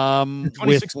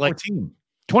 26-14.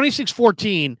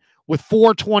 26-14 with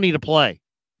 4:20 to play.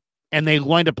 And they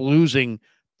wind up losing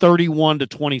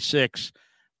 31-26.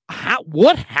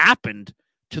 What happened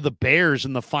to the Bears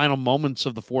in the final moments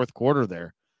of the fourth quarter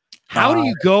there? How do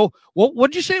you go?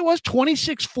 What did you say it was?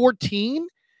 26-14?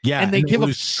 Yeah. And they give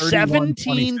up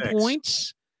 17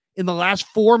 points in the last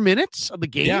 4 minutes of the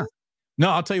game? Yeah. No,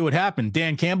 I'll tell you what happened.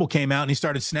 Dan Campbell came out and he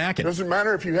started snacking. Doesn't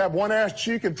matter if you have 1 ass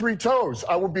cheek and 3 toes.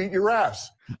 I will beat your ass.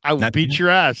 I will beat your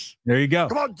ass. There you go.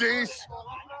 Come on,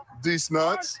 D's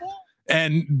nuts.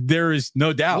 And there is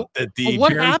no doubt that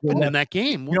what Bears happened in that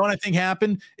game? You know what I think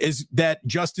happened is that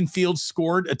Justin Fields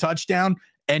scored a touchdown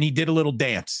and he did a little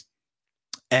dance.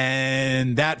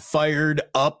 And that fired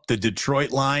up the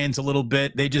Detroit Lions a little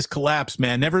bit. They just collapsed,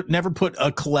 man. Never put a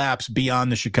collapse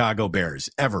beyond the Chicago Bears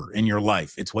ever in your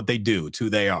life. It's what they do. It's who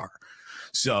they are.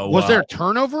 So was there a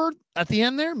turnover at the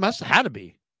end there? Must have had to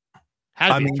be.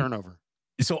 Had to be a turnover.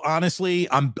 So honestly,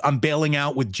 I'm bailing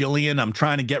out with Jillian. I'm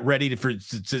trying to get ready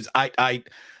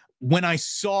when I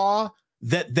saw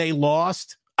that they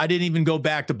lost, I didn't even go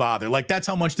back to bother. Like, that's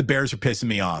how much the Bears are pissing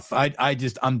me off.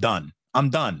 I'm done. I'm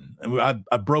done.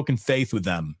 I've broken faith with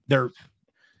them. They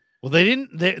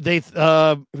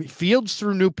Fields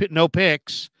threw no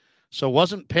picks, so it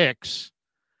wasn't picks.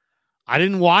 I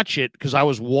didn't watch it because I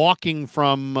was walking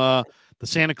from the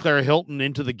Santa Clara Hilton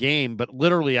into the game, but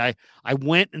literally I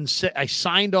went and I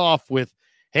signed off with,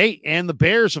 hey, and the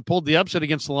Bears have pulled the upset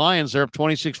against the Lions. They're up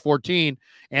 26-14,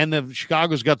 and the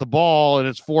Chicago's got the ball, and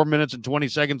it's 4 minutes and 20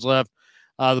 seconds left.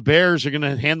 The Bears are going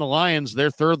to hand the Lions their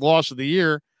third loss of the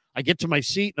year. I get to my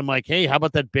seat, and I'm like, hey, how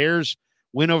about that Bears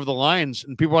win over the Lions?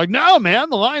 And people are like, no, man,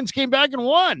 the Lions came back and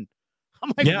won.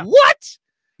 I'm like, what?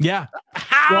 Yeah.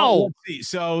 How? Well, let's see.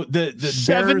 So the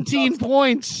 17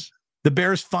 points. The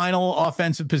Bears' final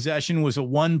offensive possession was a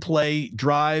one-play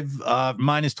drive,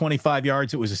 minus 25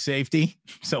 yards. It was a safety.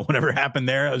 So whatever happened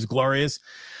there, it was glorious.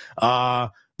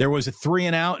 There was a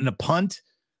 3-and-out and a punt.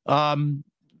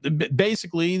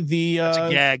 Basically, it's a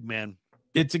gag, man.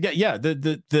 It's a gag. Yeah.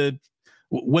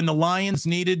 When the Lions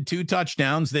needed 2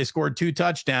 touchdowns, they scored 2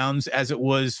 touchdowns as it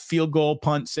was field goal,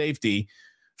 punt, safety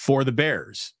for the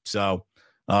Bears. So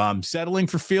settling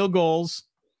for field goals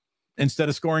instead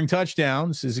of scoring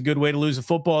touchdowns is a good way to lose a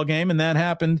football game, and that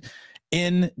happened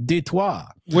in Detroit.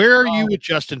 Where are you with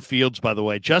Justin Fields, by the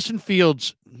way? Justin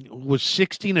Fields was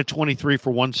 16-23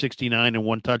 for 169 and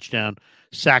 1 touchdown,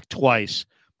 sacked twice.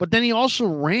 But then he also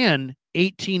ran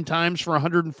 18 times for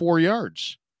 104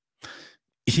 yards.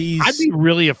 I'd be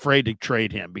really afraid to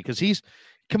trade him because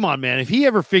come on, man. If he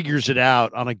ever figures it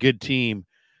out on a good team,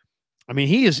 I mean,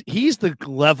 he's the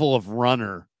level of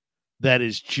runner that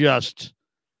is just,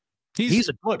 he's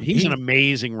an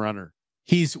amazing runner.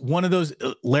 He's one of those,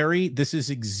 Larry, this is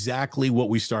exactly what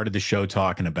we started the show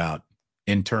talking about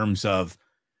in terms of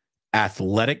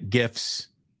athletic gifts,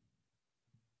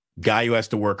 guy who has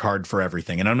to work hard for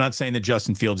everything. And I'm not saying that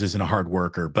Justin Fields isn't a hard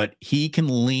worker, but he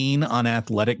can lean on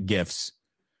athletic gifts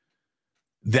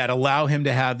that allow him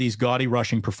to have these gaudy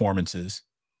rushing performances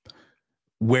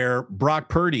where Brock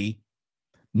Purdy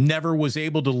never was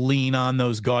able to lean on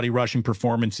those gaudy rushing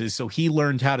performances. So he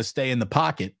learned how to stay in the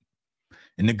pocket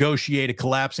and negotiate a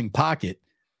collapsing pocket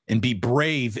and be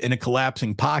brave in a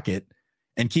collapsing pocket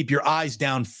and keep your eyes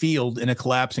downfield in a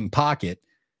collapsing pocket.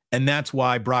 And that's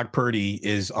why Brock Purdy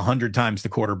is 100 times the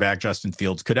quarterback Justin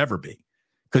Fields could ever be,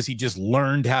 because he just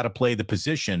learned how to play the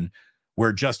position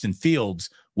where Justin Fields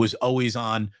was always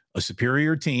on a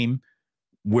superior team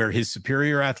where his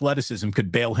superior athleticism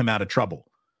could bail him out of trouble.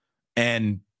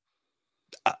 And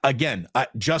again,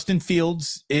 Justin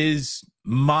Fields is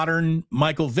modern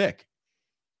Michael Vick.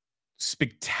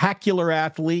 Spectacular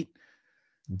athlete,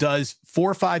 does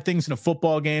 4 or 5 things in a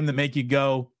football game that make you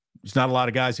go, there's not a lot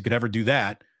of guys that could ever do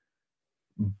that.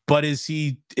 But is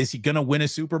he going to win a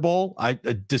Super Bowl?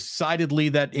 Decidedly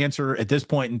that answer at this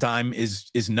point in time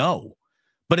is no.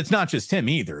 But it's not just him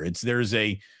either. There is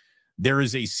a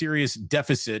serious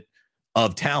deficit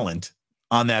of talent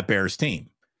on that Bears team,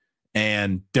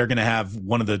 and they're going to have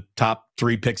one of the top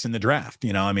 3 picks in the draft.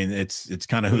 You know, I mean, it's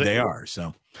kind of who they are.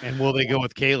 So, and will they go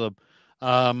with Caleb?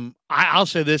 I'll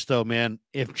say this though, man.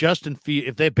 If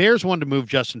the Bears wanted to move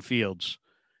Justin Fields,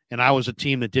 and I was a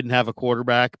team that didn't have a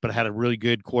quarterback but had a really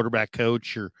good quarterback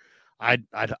coach, or I'd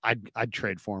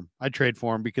trade for him. I'd trade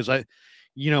for him because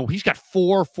he's got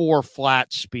 4.4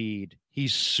 flat speed.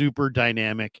 He's super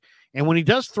dynamic. And when he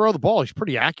does throw the ball, he's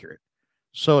pretty accurate.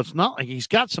 So it's not like he's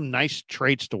got some nice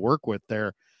traits to work with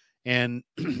there. And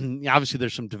obviously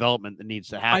there's some development that needs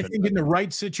to happen. I think in the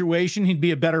right situation, he'd be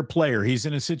a better player. He's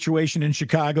in a situation in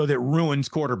Chicago that ruins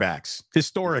quarterbacks.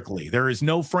 Historically, there is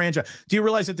no franchise. Do you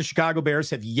realize that the Chicago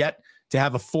Bears have yet to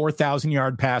have a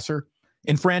 4,000-yard passer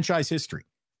in franchise history?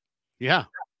 Yeah.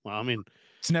 Well, I mean,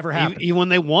 it's never happened. Even when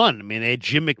they won, I mean, they had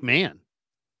Jim McMahon.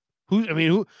 Who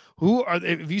are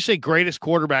they, if you say greatest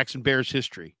quarterbacks in Bears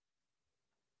history?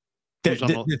 That list on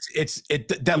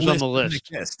the list.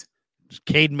 Exist. Does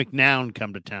Cade McNown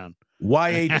come to town?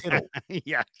 Y.A. Tittle.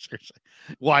 Yeah, seriously.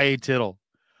 Y.A. Tittle.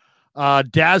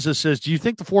 Dazza says, do you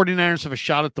think the 49ers have a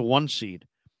shot at the 1 seed?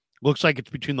 Looks like it's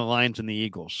between the Lions and the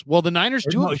Eagles. Well, the Niners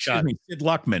do have a shot. Sid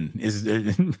Luckman is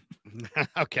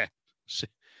okay.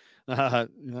 I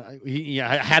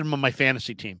had him on my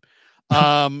fantasy team.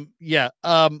 If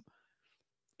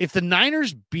the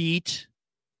Niners beat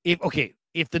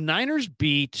if the Niners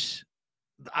beat,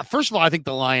 first of all, I think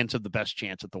the Lions have the best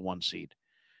chance at the 1 seed.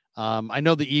 I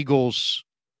know the Eagles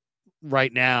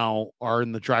right now are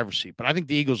in the driver's seat, but I think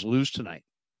the Eagles lose tonight.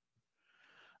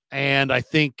 And I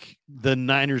think the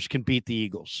Niners can beat the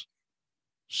Eagles.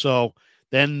 So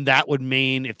then that would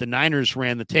mean if the Niners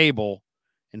ran the table,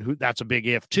 and that's a big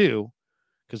if too,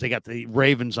 because they got the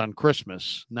Ravens on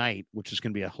Christmas night, which is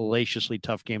going to be a hellaciously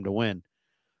tough game to win.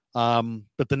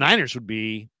 But the Niners would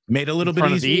be made a little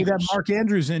bit easier. That Mark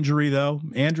Andrews injury, though.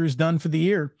 Andrews done for the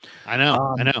year. I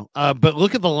know. But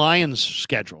look at the Lions'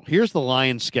 schedule. Here's the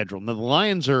Lions' schedule. Now the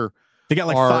Lions they got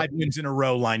like 5 wins in a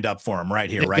row lined up for them right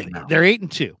here, right now. They're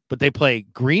 8-2, but they play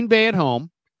Green Bay at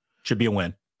home. Should be a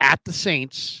win. At the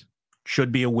Saints. Should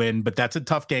be a win, but that's a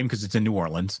tough game because it's in New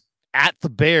Orleans. At the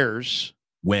Bears.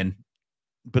 Win.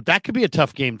 But that could be a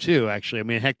tough game too, actually. I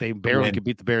mean, heck, they barely could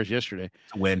beat the Bears yesterday.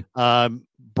 Win.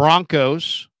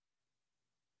 Broncos.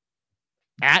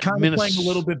 At kind of playing a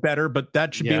little bit better, but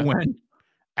that should be a win.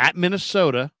 At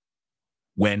Minnesota.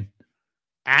 Win.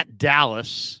 At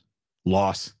Dallas.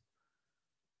 Loss.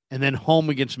 And then home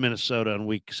against Minnesota in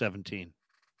week 17.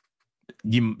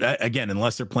 Again,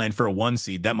 unless they're playing for a 1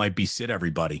 seed, that might be sit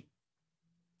everybody.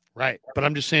 Right. But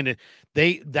I'm just saying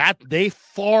that they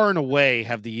far and away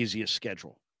have the easiest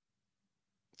schedule.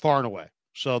 Far and away.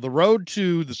 So the road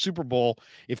to the Super Bowl,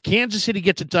 if Kansas City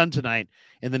gets it done tonight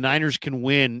and the Niners can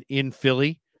win in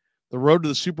Philly, the road to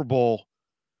the Super Bowl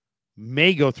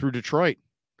may go through Detroit.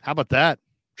 How about that?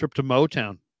 Trip to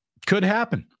Motown. Could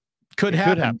happen. Could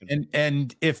happen.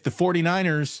 And if the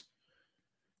 49ers,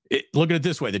 look at it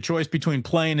this way, the choice between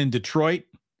playing in Detroit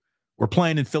or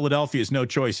playing in Philadelphia is no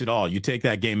choice at all. You take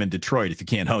that game in Detroit if you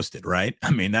can't host it, right?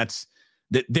 I mean,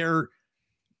 they're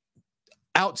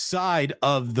outside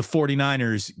of the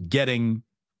 49ers getting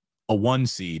a 1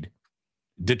 seed.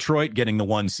 Detroit getting the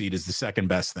 1 seed is the second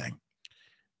best thing.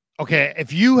 Okay,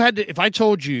 if I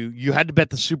told you had to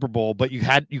bet the Super Bowl, but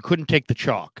you couldn't take the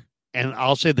chalk, and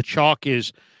I'll say the chalk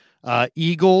is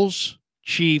Eagles,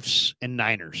 Chiefs, and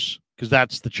Niners, because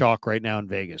that's the chalk right now in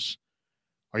Vegas.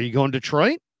 Are you going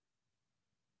Detroit?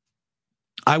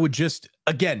 I would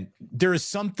again, there is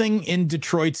something in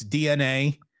Detroit's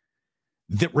DNA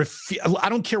that I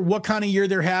don't care what kind of year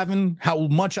they're having, how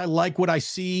much I like what I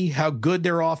see, how good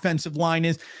their offensive line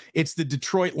is. It's the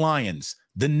Detroit Lions.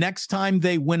 The next time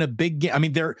they win a big game, I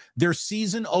mean, their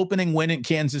season opening win in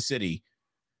Kansas City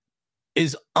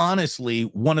is honestly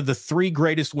one of the 3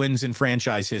 greatest wins in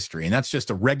franchise history. And that's just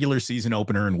a regular season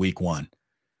opener in week 1.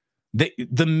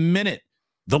 The minute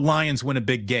the Lions win a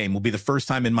big game will be the first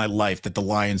time in my life that the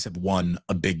Lions have won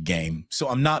a big game. So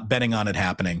I'm not betting on it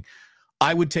happening.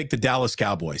 I would take the Dallas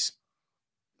Cowboys.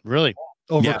 Really?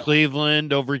 Over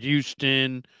Cleveland, over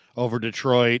Houston, over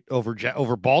Detroit,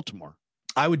 over Baltimore.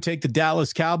 I would take the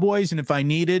Dallas Cowboys, and if I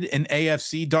needed an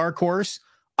AFC dark horse,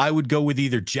 I would go with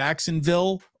either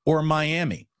Jacksonville or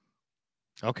Miami.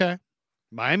 Okay.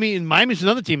 Miami's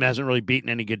another team that hasn't really beaten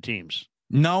any good teams.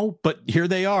 No, but here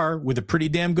they are with a pretty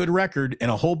damn good record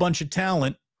and a whole bunch of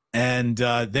talent, and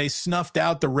they snuffed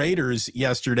out the Raiders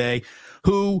yesterday,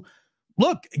 who,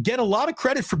 look, get a lot of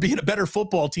credit for being a better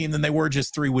football team than they were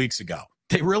just 3 weeks ago.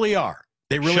 They really are.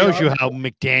 They really shows you how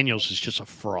McDaniels is just a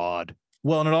fraud.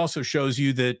 Well, and it also shows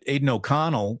you that Aiden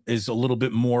O'Connell is a little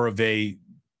bit more of a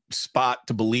spot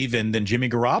to believe in than Jimmy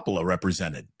Garoppolo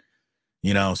represented.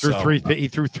 You know, he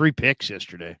threw 3 picks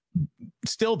yesterday.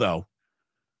 Still, though,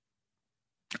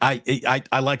 I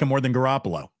like him more than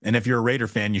Garoppolo. And if you're a Raider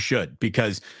fan, you should,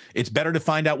 because it's better to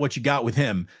find out what you got with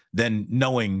him than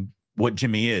knowing what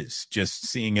Jimmy is, just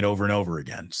seeing it over and over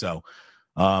again. So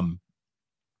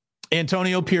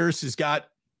Antonio Pierce has got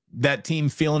that team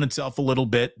feeling itself a little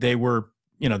bit. They were,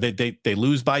 they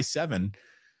lose by 7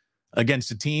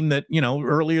 against a team that,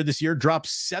 earlier this year dropped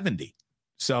 70.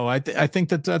 So I think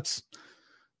that's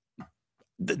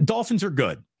the Dolphins are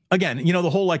good. Again, the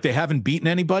whole, like, they haven't beaten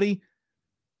anybody.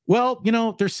 Well,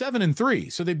 they're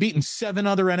 7-3, so they've beaten 7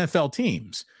 other NFL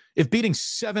teams. If beating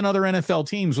 7 other NFL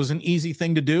teams was an easy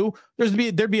thing to do,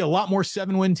 there'd be a lot more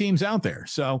 7-win teams out there.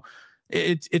 So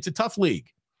it's a tough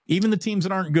league. Even the teams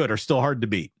that aren't good are still hard to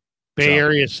beat. Bay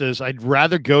Area says, I'd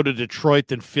rather go to Detroit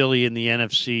than Philly in the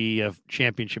NFC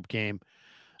championship game.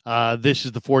 This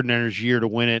is the 49ers' year to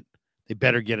win it. They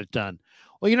better get it done.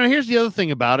 Well, here's the other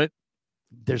thing about it.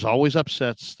 There's always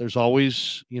upsets. There's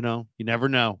always, you never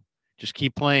know. Just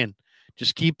keep playing.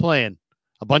 Just keep playing.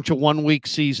 A bunch of 1-week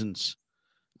seasons.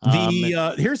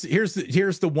 Here's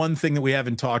the one thing that we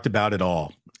haven't talked about at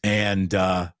all. And,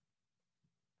 I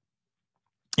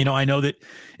know that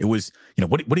it was,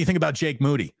 what do you think about Jake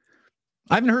Moody?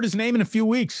 I haven't heard his name in a few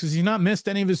weeks because he's not missed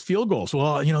any of his field goals.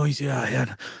 Well,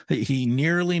 he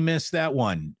nearly missed that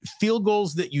one. Field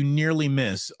goals that you nearly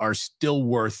miss are still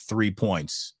worth 3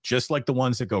 points, just like the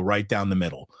ones that go right down the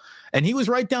middle. And he was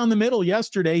right down the middle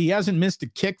yesterday. He hasn't missed a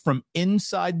kick from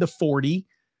inside the 40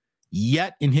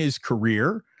 yet in his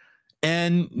career,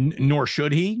 and nor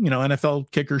should he.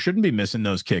 NFL kicker shouldn't be missing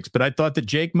those kicks. But I thought that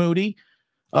Jake Moody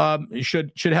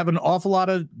should have an awful lot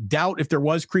of doubt, if there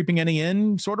was creeping any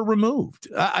in, sort of removed.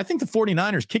 I think the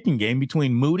 49ers kicking game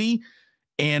between Moody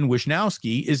and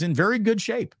Wisnowski is in very good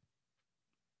shape.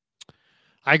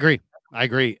 I agree.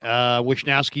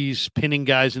 Wisnowski's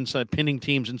pinning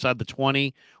teams inside the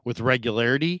 20 with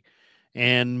regularity,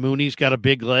 and Mooney's got a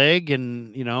big leg,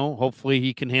 and hopefully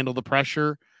he can handle the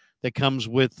pressure that comes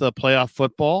with playoff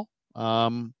football.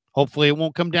 Hopefully it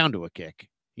won't come down to a kick.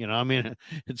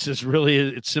 It's just really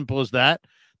it's simple as that.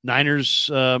 Niners,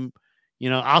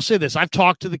 I'll say this. I've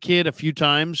talked to the kid a few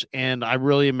times, and I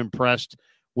really am impressed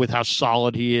with how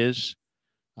solid he is.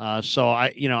 He's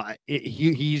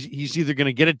either going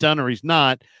to get it done or he's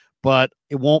not, but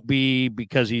it won't be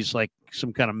because he's like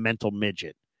some kind of mental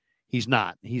midget. He's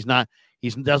not. He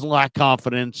doesn't lack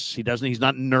confidence. He's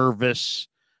not nervous.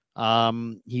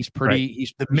 He's pretty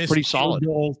solid.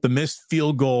 The missed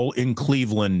field goal in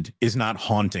Cleveland is not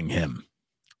haunting him.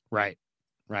 Right.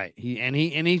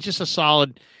 He's just a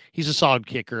solid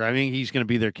kicker. I mean, he's going to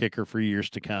be their kicker for years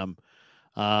to come.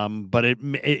 But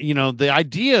the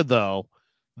idea though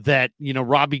that,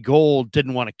 Robbie Gould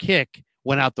didn't want to kick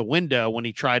went out the window when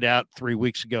he tried out 3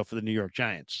 weeks ago for the New York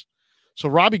Giants. So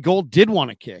Robbie Gould did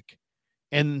want to kick,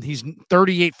 and he's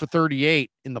 38 for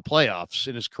 38 in the playoffs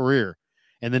in his career.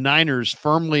 And the Niners,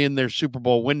 firmly in their Super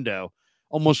Bowl window,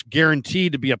 almost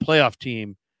guaranteed to be a playoff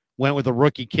team, went with a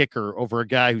rookie kicker over a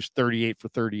guy who's 38 for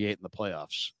 38 in the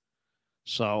playoffs.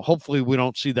 So hopefully we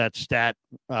don't see that stat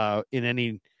in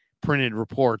any printed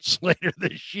reports later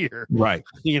this year. Right.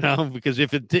 Because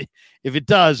if it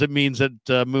does, it means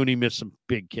that Mooney missed some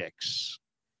big kicks.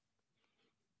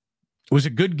 It was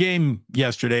a good game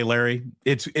yesterday, Larry.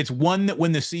 It's one that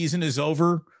when the season is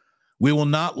over, we will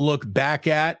not look back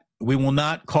at. We will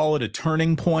not call it a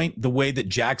turning point the way that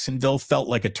Jacksonville felt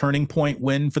like a turning point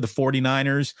win for the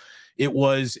 49ers. It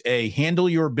was a handle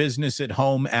your business at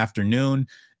home afternoon,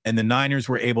 and the Niners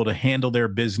were able to handle their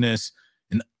business.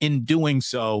 And in doing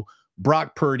so,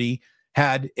 Brock Purdy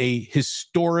had a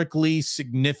historically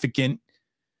significant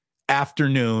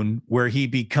afternoon where he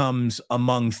becomes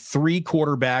among 3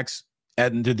 quarterbacks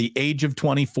under the age of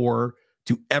 24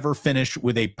 to ever finish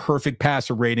with a perfect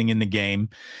passer rating in the game.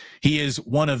 He is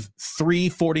one of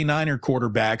 3 49er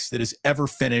quarterbacks that has ever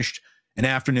finished an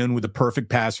afternoon with a perfect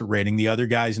passer rating. The other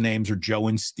guys' names are Joe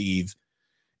and Steve.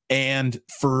 And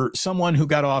for someone who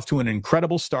got off to an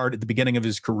incredible start at the beginning of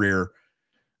his career,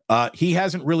 he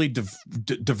hasn't really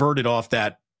diverted off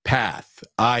that path.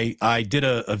 I did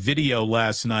a video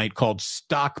last night called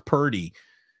Stock Purdy,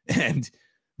 and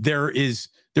there's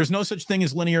no such thing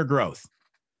as linear growth.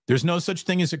 There's no such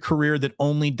thing as a career that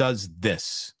only does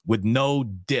this with no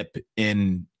dip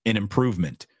in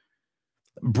improvement.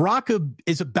 Brock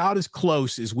is about as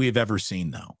close as we have ever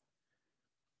seen, though.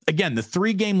 Again, the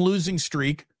 3-game losing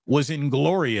streak was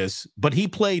inglorious, but he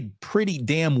played pretty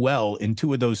damn well in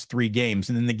 2 of those 3 games.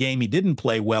 And in the game he didn't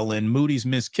play well in, Moody's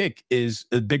missed kick is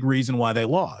a big reason why they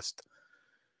lost.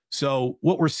 So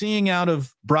what we're seeing out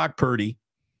of Brock Purdy,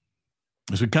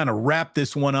 as we kind of wrap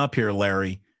this one up here,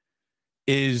 Larry,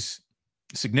 is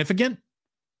significant.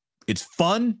 It's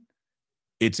fun.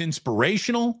 It's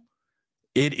inspirational.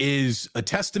 It is a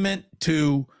testament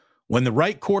to when the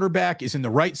right quarterback is in the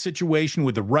right situation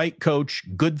with the right coach,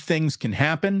 good things can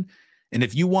happen. And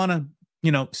if you want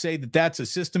to, say that that's a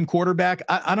system quarterback,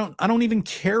 I don't even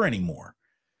care anymore.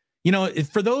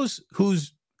 For those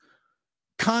whose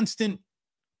constant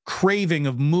craving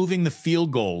of moving the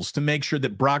field goals to make sure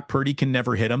that Brock Purdy can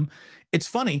never hit them, it's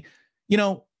funny.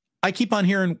 I keep on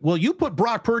hearing, well, you put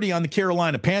Brock Purdy on the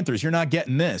Carolina Panthers, you're not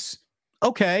getting this.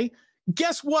 Okay.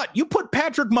 Guess what? You put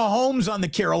Patrick Mahomes on the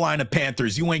Carolina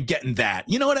Panthers, you ain't getting that.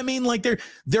 You know what I mean? Like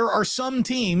there are some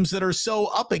teams that are so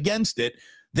up against it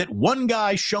that one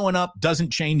guy showing up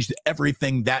doesn't change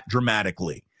everything that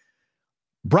dramatically.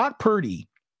 Brock Purdy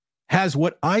has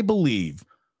what I believe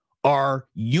are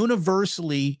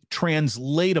universally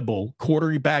translatable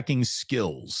quarterbacking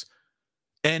skills.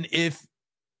 And if,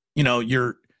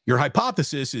 your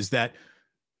hypothesis is that,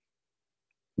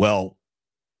 well,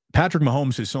 Patrick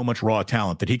Mahomes has so much raw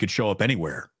talent that he could show up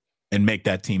anywhere and make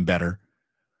that team better.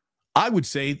 I would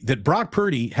say that Brock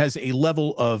Purdy has a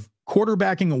level of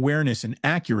quarterbacking awareness and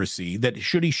accuracy that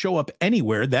should he show up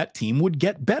anywhere, that team would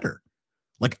get better.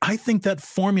 Like, I think that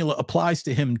formula applies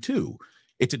to him too.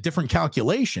 It's a different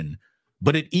calculation,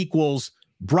 but it equals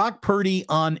Brock Purdy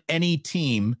on any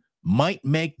team might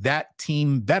make that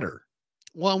team better.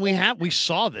 Well, we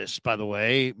saw this, by the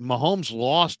way. Mahomes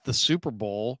lost the Super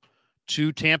Bowl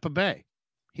to Tampa Bay.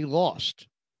 He lost.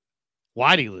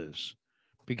 Why'd he lose?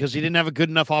 Because he didn't have a good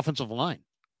enough offensive line.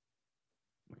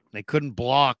 They couldn't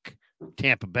block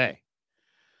Tampa Bay.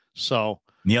 So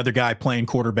the other guy playing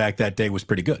quarterback that day was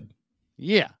pretty good.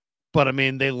 Yeah. But I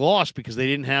mean, they lost because they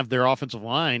didn't have their offensive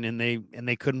line and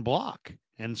they couldn't block.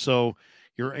 And so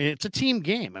it's a team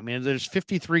game. I mean, there's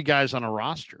 53 guys on a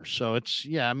roster. So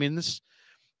this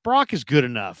Brock is good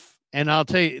enough. And I'll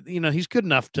tell you, he's good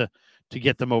enough to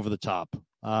get them over the top.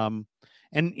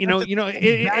 This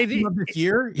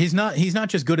year, he's not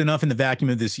just good enough in the vacuum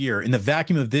of this year. In the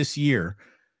vacuum of this year,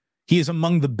 he is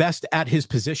among the best at his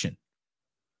position.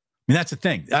 I mean, that's the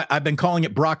thing. I've been calling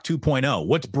it Brock 2.0.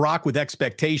 What's Brock with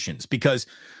expectations? Because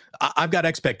I've got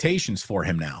expectations for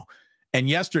him now. And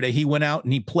yesterday he went out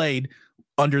and he played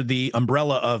under the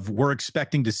umbrella of we're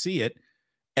expecting to see it.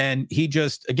 And he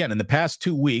just, again, in the past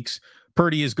 2 weeks,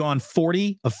 Purdy has gone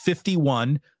 40 of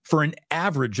 51 for an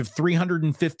average of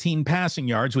 315 passing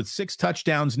yards with 6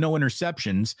 touchdowns, no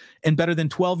interceptions, and better than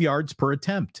 12 yards per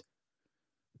attempt.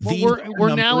 Well,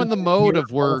 we're now in the mode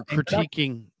of we're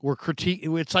critiquing.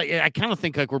 It's like, I kind of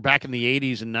think like we're back in the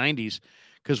 80s and 90s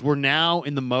because we're now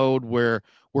in the mode where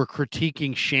we're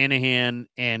critiquing Shanahan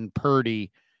and Purdy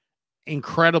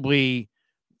incredibly,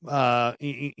 way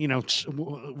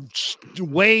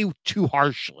too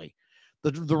harshly.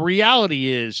 The reality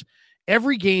is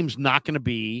every game's not going to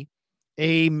be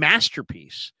a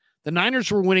masterpiece. The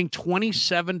Niners were winning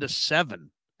 27-7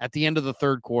 at the end of the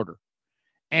third quarter.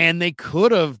 And they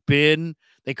could have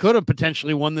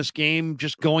potentially won this game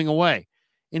just going away.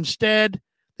 Instead,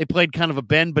 they played kind of a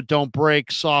bend but don't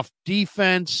break soft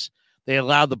defense. They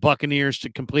allowed the Buccaneers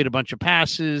to complete a bunch of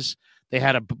passes. They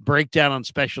had a breakdown on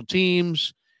special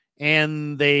teams,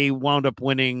 and they wound up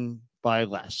winning by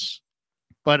less.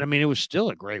 But, I mean, it was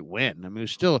still a great win. I mean, it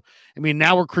was still –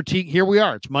 now we're critiquing – here we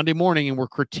are. It's Monday morning, and we're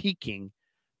critiquing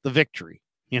the victory.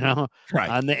 Right.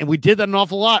 And we did that an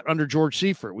awful lot under George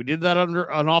Seifert. We did that under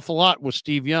an awful lot with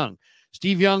Steve Young.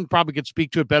 Steve Young probably could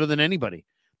speak to it better than anybody.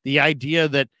 The idea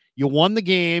that you won the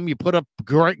game, you put up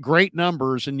great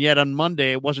numbers, and yet on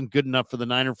Monday it wasn't good enough for the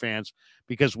Niner fans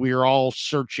because we are all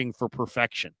searching for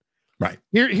perfection. Right.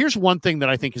 Here's one thing that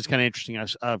I think is kind of interesting.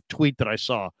 A tweet that I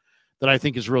saw that I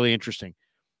think is really interesting.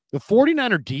 The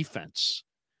 49er defense,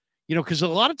 because a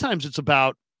lot of times it's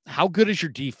about how good is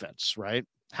your defense, right?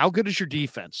 How good is your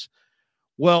defense?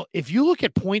 Well, if you look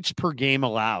at points per game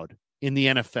allowed in the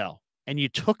NFL and you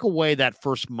took away that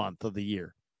first month of the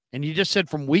year and you just said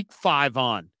from week 5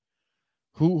 on,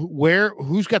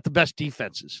 who's got the best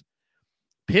defenses?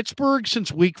 Pittsburgh,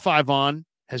 since week 5 on,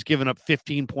 has given up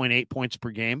 15.8 points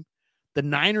per game. The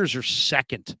Niners are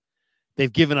second.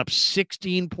 They've given up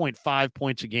 16.5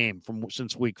 points a game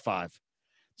since week 5.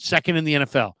 Second in the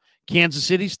NFL. Kansas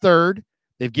City's third.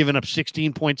 They've given up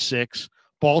 16.6.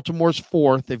 Baltimore's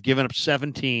fourth. They've given up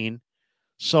 17.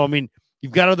 So,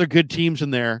 you've got other good teams in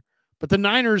there. But the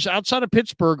Niners, outside of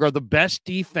Pittsburgh, are the best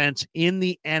defense in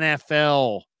the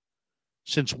NFL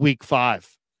since week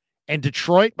 5. And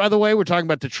Detroit, by the way, we're talking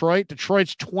about Detroit.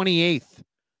 Detroit's 28th.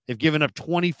 They've given up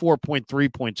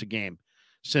 24.3 points a game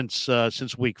since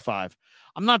week 5.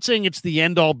 I'm not saying it's the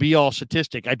end-all, be-all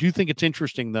statistic. I do think it's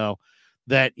interesting, though,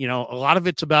 that, a lot of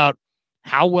it's about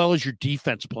how well is your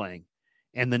defense playing.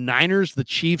 And the Niners, the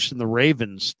Chiefs, and the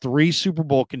Ravens, 3 Super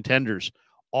Bowl contenders,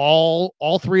 all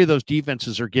 3 of those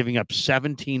defenses are giving up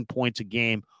 17 points a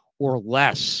game or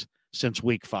less since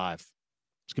week 5.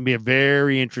 It's going to be a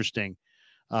very interesting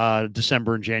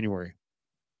December and January.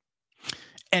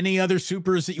 Any other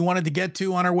supers that you wanted to get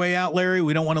to on our way out, Larry?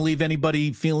 We don't want to leave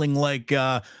anybody feeling like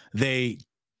they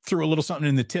threw a little something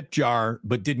in the tip jar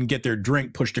but didn't get their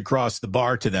drink pushed across the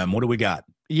bar to them. What do we got?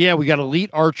 Yeah, we got Elite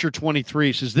Archer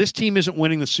 23. Says this team isn't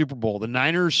winning the Super Bowl. The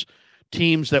Niners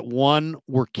teams that won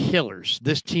were killers.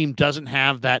 This team doesn't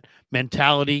have that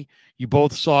mentality. You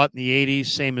both saw it in the 80s,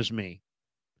 same as me.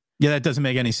 Yeah, that doesn't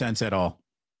make any sense at all.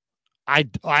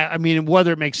 I mean,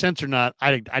 whether it makes sense or not,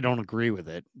 I don't agree with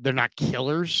it. They're not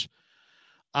killers.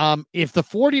 If the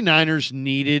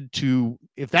 49ers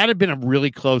if that had been a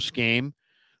really close game,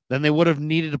 then they would have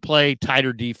needed to play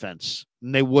tighter defense,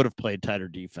 and they would have played tighter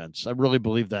defense. I really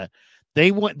believe that.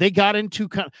 They got into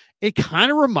it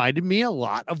kind of reminded me a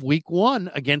lot of week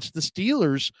 1 against the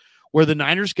Steelers, where the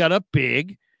Niners got up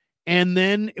big, and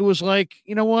then it was like,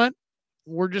 you know what?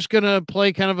 We're just going to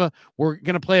play we're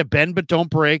going to play a bend but don't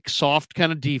break, soft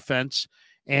kind of defense,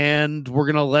 and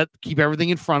we're going to keep everything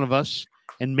in front of us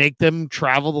and make them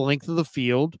travel the length of the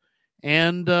field,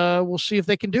 and we'll see if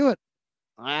they can do it.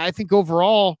 I think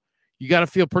overall, you got to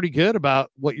feel pretty good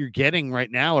about what you're getting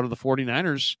right now out of the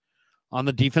 49ers on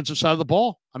the defensive side of the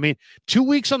ball. I mean, 2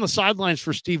 weeks on the sidelines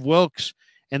for Steve Wilks,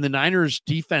 and the Niners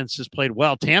defense has played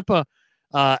well. Tampa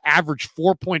averaged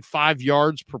 4.5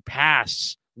 yards per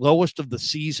pass, lowest of the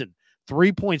season,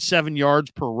 3.7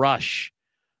 yards per rush.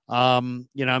 I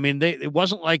mean, it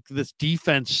wasn't like this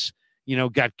defense,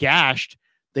 got gashed.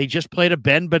 They just played a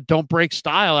bend but don't break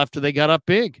style after they got up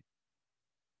big.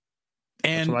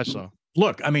 And that's what I saw.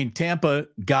 Look, I mean, Tampa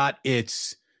got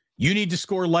you need to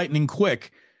score lightning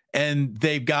quick. And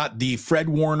they've got the Fred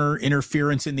Warner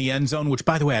interference in the end zone, which,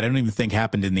 by the way, I don't even think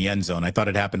happened in the end zone. I thought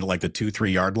it happened at like the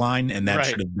 2-3 yard line, and that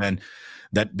should have been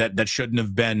that shouldn't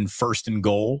have been first and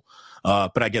goal.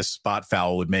 But I guess spot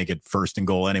foul would make it first and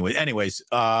goal anyway. Anyways,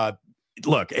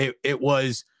 look,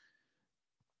 it's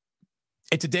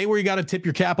a day where you got to tip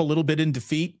your cap a little bit in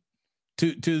defeat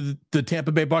to the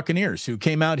Tampa Bay Buccaneers, who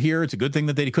came out here. It's a good thing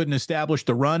that they couldn't establish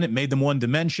the run. It made them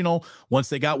one-dimensional. Once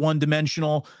they got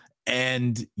one-dimensional,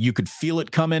 and you could feel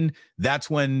it coming, that's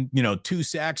when, 2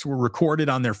 sacks were recorded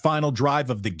on their final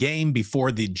drive of the game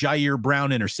before the Jair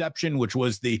Brown interception, which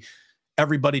was the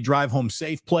everybody drive home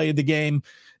safe play of the game.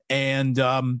 And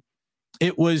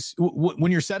it was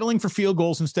when you're settling for field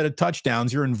goals instead of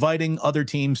touchdowns, you're inviting other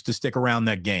teams to stick around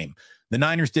that game. The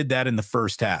Niners did that in the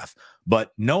first half,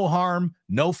 but no harm,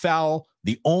 no foul.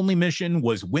 The only mission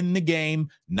was win the game.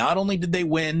 Not only did they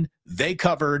win, they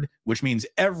covered, which means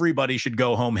everybody should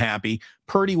go home happy.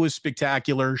 Purdy was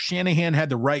spectacular. Shanahan had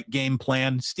the right game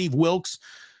plan. Steve Wilks,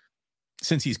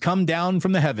 since he's come down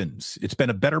from the heavens, it's been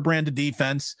a better brand of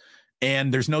defense.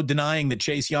 And there's no denying that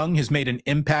Chase Young has made an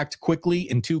impact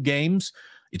quickly in 2 games.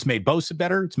 It's made Bosa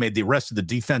better. It's made the rest of the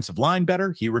defensive line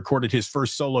better. He recorded his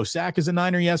first solo sack as a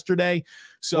Niner yesterday.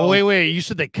 So wait. You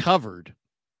said they covered.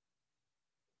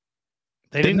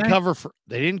 They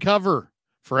didn't cover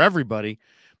for everybody,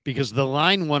 because the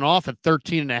line went off at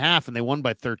 13.5 and they won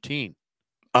by 13.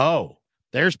 Oh,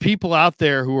 there's people out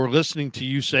there who are listening to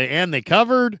you say, and they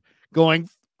covered, going,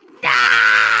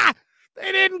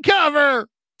 they didn't cover.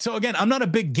 So again, I'm not a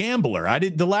big gambler.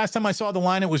 The last time I saw the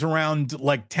line, it was around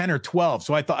like 10 or 12.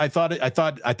 So I thought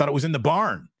it was in the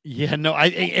barn. Yeah, no,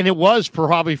 and it was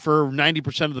probably for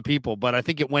 90% of the people, but I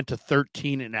think it went to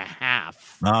 13.5.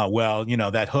 Oh, well,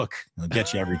 that hook will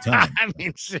get you every time. I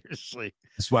mean, seriously.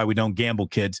 That's why we don't gamble,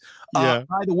 kids. Yeah.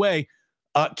 By the way,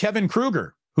 Kevin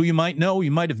Kruger, who you might know, you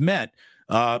might have met,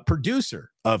 producer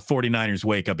of 49ers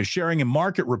Wake Up, is sharing a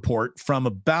market report from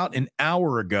about an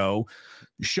hour ago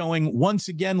showing once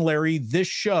again, Larry, this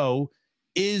show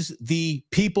is the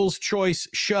People's Choice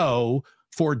show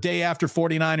for day after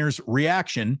 49ers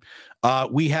reaction.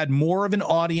 We had more of an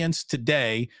audience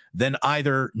today than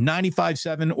either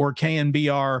 95.7 or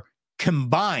KNBR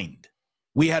combined.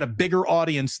 We had a bigger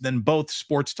audience than both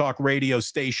sports talk radio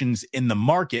stations in the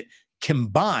market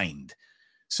combined.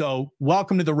 So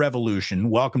welcome to the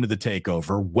revolution. Welcome to the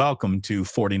takeover. Welcome to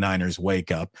 49ers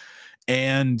Wake Up.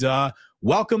 And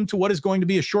welcome to what is going to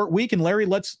be a short week. And Larry,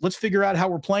 let's figure out how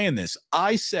we're playing this.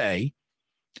 I say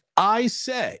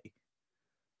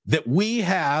that we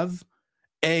have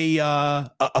a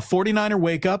 49er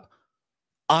Wake Up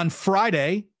on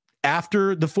Friday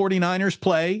after the 49ers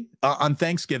play on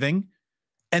Thanksgiving.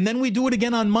 And then we do it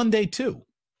again on Monday too.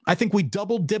 I think we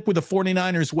double dip with the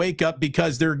 49ers Wake Up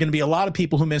because there are going to be a lot of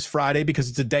people who miss Friday because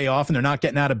it's a day off and they're not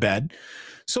getting out of bed.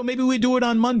 So maybe we do it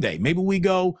on Monday. Maybe we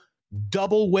go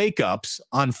double wake ups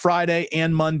on Friday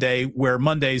and Monday, where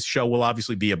Monday's show will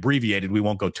obviously be abbreviated. We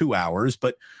won't go 2 hours,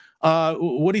 but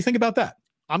what do you think about that?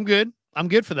 I'm good. I'm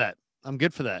good for that.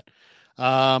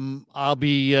 I'll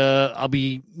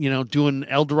be doing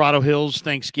El Dorado Hills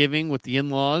Thanksgiving with the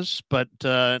in-laws, but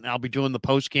I'll be doing the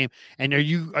post game. And are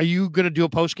you going to do a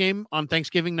post game on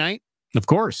Thanksgiving night? Of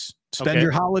course. Spend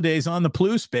your holidays on the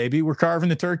Plouse, baby. We're carving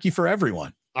the turkey for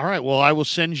everyone. All right. Well, I will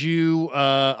send you.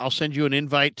 I'll send you an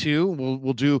invite too.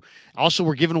 We'll do. Also,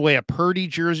 we're giving away a Purdy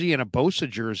jersey and a Bosa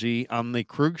jersey on the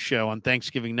Krug show on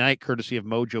Thanksgiving night, courtesy of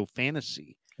Mojo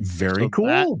Fantasy. Very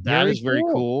cool. That is very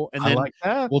cool. And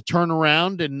then we'll turn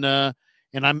around and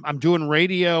I'm doing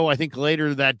radio, I think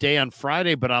later that day on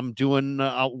Friday, but I'm doing,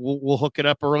 we'll hook it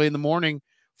up early in the morning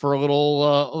for a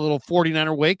little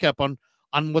 49er wake up on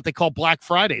what they call Black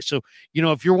Friday. So,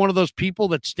 if you're one of those people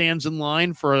that stands in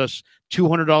line for a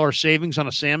 $200 savings on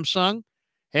a Samsung,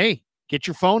 hey, get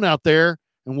your phone out there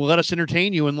and we'll let us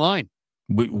entertain you in line.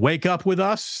 Wake up with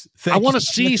us. I want to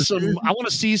see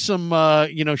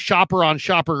some shopper on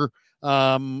shopper,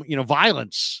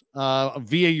 violence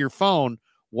via your phone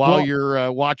while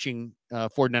you're watching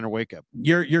 49er Wake Up.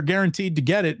 You're guaranteed to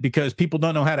get it because people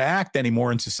don't know how to act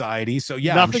anymore in society. So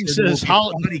yeah, nothing says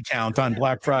holiday count on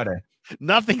Black Friday.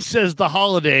 Nothing says the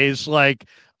holidays like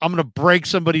I'm going to break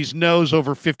somebody's nose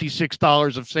over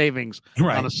 $56 of savings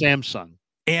on a Samsung.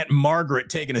 Aunt Margaret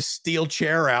taking a steel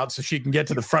chair out so she can get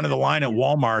to the front of the line at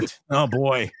Walmart. Oh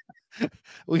boy.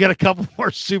 We got a couple more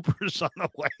supers on the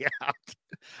way out.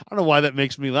 I don't know why that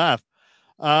makes me laugh.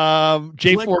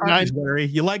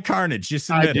 J49. You like carnage.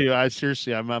 Just I do. I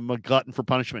seriously, I'm a glutton for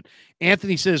punishment.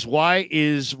 Anthony says, why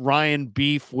is Ryan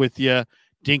beef with you?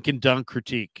 Dink and dunk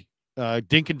critique.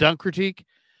 Dink and dunk critique.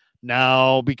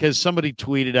 Now, because somebody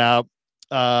tweeted out,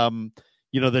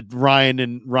 that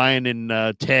Ryan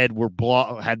and Ted were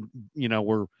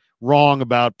were wrong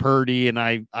about Purdy, and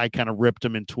I kind of ripped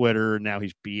him in Twitter, and now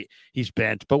he's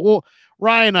bent. But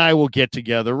Ryan and I will get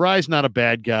together. Ryan's not a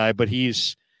bad guy, but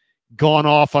he's gone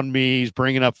off on me. He's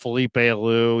bringing up Felipe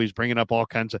Alou. He's bringing up all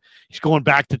kinds of. He's going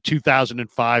back to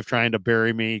 2005, trying to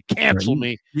bury me, cancel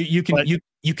me. You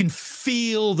can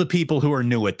feel the people who are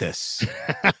new at this.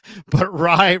 But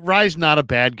Rye's not a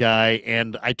bad guy,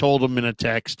 and I told him in a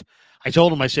text. I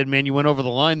said, man, you went over the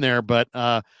line there, but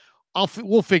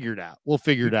we'll figure it out. We'll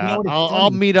figure it out. I'll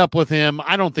meet up with him.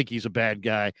 I don't think he's a bad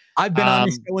guy. I've been on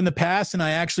the show in the past, and I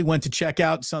actually went to check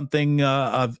out something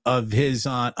of his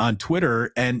on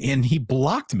Twitter, and he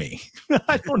blocked me.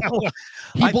 I don't know.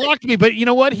 He blocked me, but you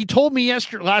know what? He told me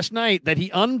last night that he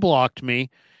unblocked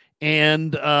me,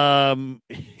 and so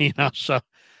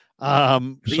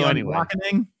anyway.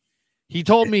 He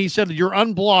told me, he said, you're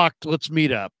unblocked. Let's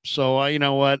meet up. So, you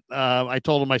know what? I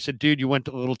told him, I said, dude, you went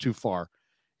a little too far.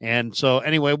 And so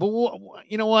anyway, but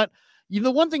you know what?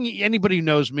 The one thing, anybody who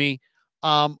knows me,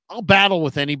 I'll battle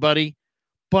with anybody,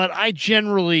 but I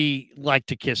generally like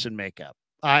to kiss and make up.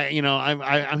 I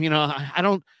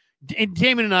don't, and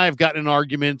Damon and I have gotten in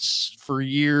arguments for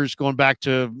years, going back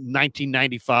to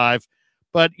 1995.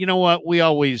 But you know what? We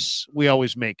always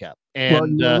make up.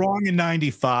 And you're wrong in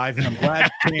 95, and I'm glad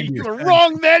you're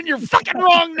wrong then. You're fucking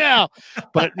wrong now.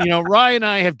 But Ryan and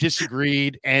I have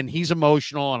disagreed, and he's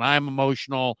emotional, and I'm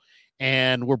emotional,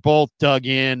 and we're both dug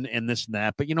in and this and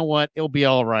that. But you know what? It'll be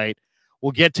all right.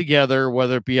 We'll get together,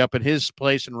 whether it be up at his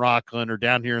place in Rockland or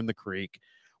down here in the creek.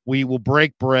 We will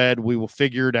break bread. We will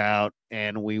figure it out,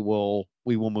 and we will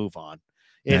move on.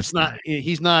 He's not,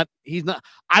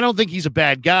 I don't think he's a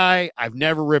bad guy. I've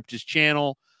never ripped his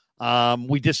channel.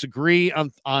 We disagree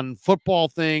on football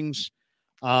things.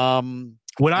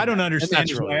 What I don't understand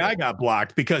is why I got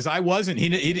blocked, because I wasn't, he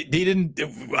didn't,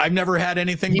 I've never had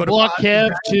anything but blocked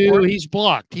Kev too. He's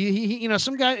blocked. He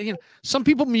some guy, some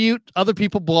people mute, other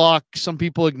people block, some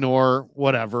people ignore,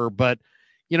 whatever. But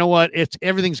you know what?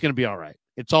 Everything's going to be all right.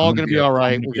 It's all going to be all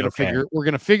right. We're going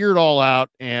to figure it all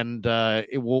out. And,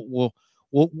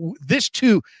 this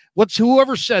too,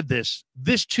 whoever said this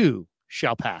too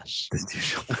shall pass.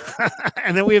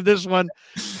 And then we have this one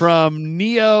from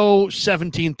Neo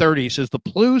 1730. Says the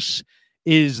Plus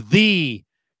is the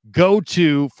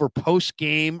go-to for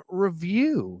post-game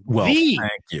review. Well, thank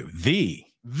you. The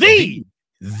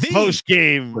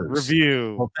post-game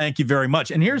review. Well, thank you very much.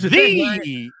 And here's the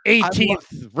thing,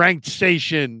 18th ranked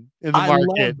station in the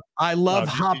market. I love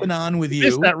hopping on with you. You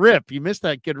missed that rip. You missed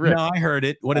that good rip. No, I heard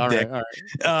it. What a dick.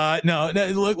 Right. No,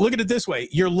 look at it this way.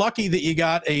 You're lucky that you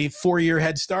got a 4-year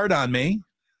head start on me.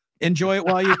 Enjoy it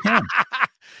while you can.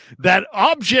 That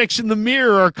objects in the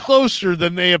mirror are closer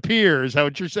than they appear. Is that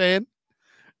what you're saying?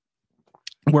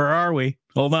 Where are we?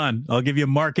 Hold on. I'll give you a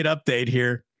market update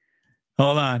here.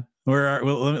 Hold on.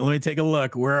 Let me take a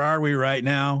look. Where are we right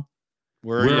now?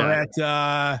 We're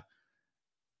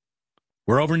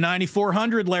over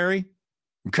 9,400, Larry.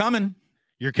 I'm coming.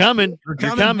 You're coming. You're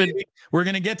coming. Baby. We're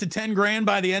going to get to 10 grand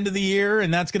by the end of the year,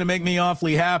 and that's going to make me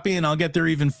awfully happy, and I'll get there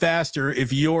even faster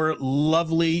if your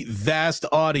lovely, vast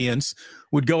audience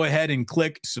would go ahead and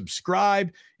click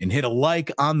subscribe and hit a like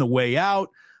on the way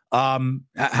out.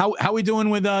 How we doing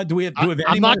with do we have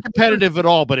I'm not competitive at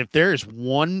all, but if there is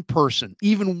one person,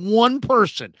 even one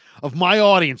person of my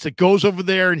audience that goes over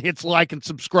there and hits like and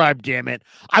subscribe, damn it,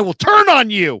 I will turn on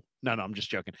you. No, I'm just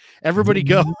joking. Everybody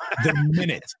go.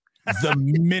 The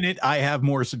minute I have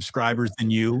more subscribers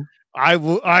than you, I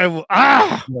will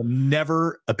will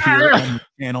never appear on the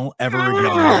channel ever again.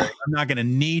 I'm not going to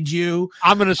need you.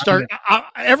 I'm going to start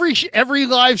every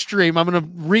live stream. I'm going to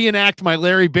reenact my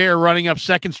Larry Bear running up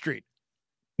 2nd Street.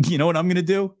 You know what I'm going to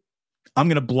do? I'm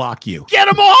going to block you. Get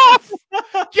him off!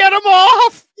 Get him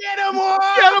off! Get him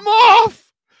off! Get him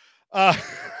off!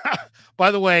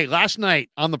 By the way, last night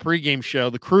on the pregame show,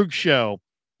 the Krug Show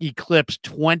eclipsed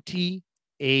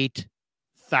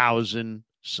 28,000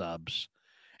 subs.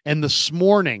 And this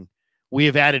morning, we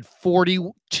have added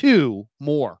 42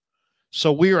 more.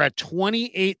 So we are at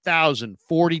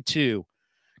 28,042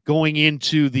 going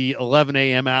into the 11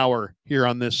 a.m. hour here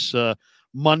on this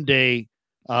Monday,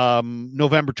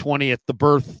 November 20th, the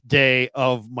birthday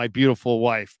of my beautiful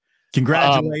wife.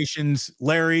 Congratulations,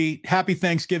 Larry. Happy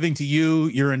Thanksgiving to you,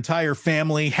 your entire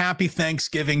family. Happy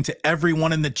Thanksgiving to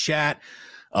everyone in the chat.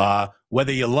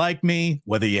 Whether you like me,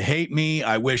 whether you hate me,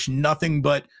 I wish nothing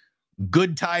but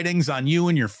good tidings on you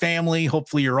and your family.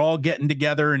 Hopefully you're all getting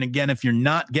together. And again, if you're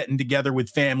not getting together with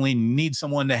family, need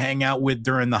someone to hang out with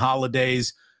during the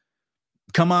holidays,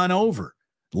 come on over.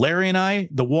 Larry and I,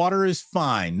 the water is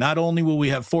fine. Not only will we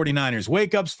have 49ers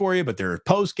wake-ups for you, but there are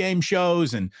post-game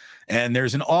shows, and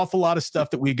there's an awful lot of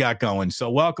stuff that we got going. So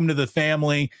welcome to the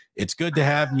family. It's good to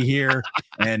have you here.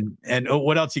 And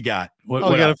what else you got? We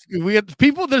got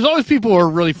people. There's always people who are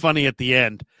really funny at the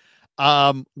end.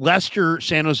 Lester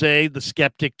San Jose, the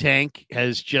Skeptic Tank,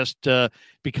 has just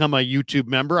become a YouTube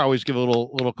member. I always give a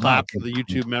little clap for the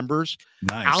YouTube members.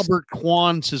 Nice. Albert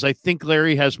Kwan says, I think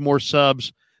Larry has more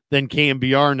subs than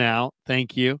KMBR now.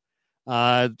 Thank you.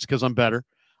 It's because I'm better.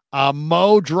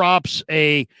 Mo drops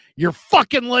you're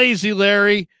fucking lazy,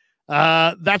 Larry.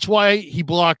 That's why he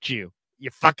blocked you.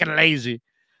 You're fucking lazy.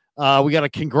 We got a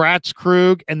congrats,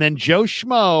 Krug. And then Joe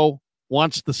Schmo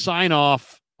wants the sign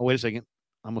off. Oh, wait a second.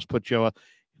 I almost put Joe up.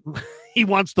 He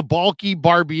wants the bulky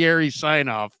Barbieri sign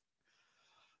off.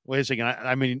 Wait a second.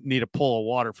 I may need a pull of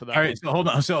water for that. All right. So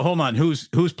hold on.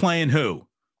 Who's playing who?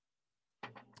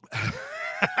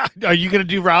 Are you going to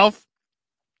do Ralph?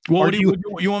 Well,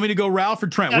 you want me to go Ralph or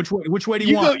Trent? Which way do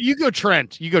you want? You go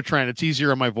Trent. You go Trent. It's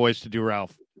easier on my voice to do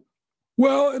Ralph.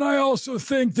 Well, and I also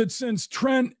think that since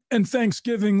Trent and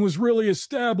Thanksgiving was really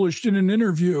established in an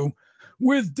interview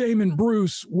with Damon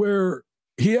Bruce, where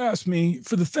he asked me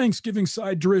for the Thanksgiving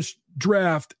side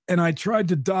draft, and I tried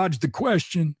to dodge the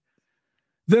question.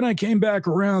 Then I came back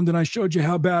around and I showed you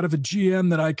how bad of a GM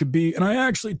that I could be. And I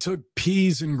actually took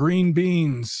peas and green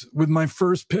beans with my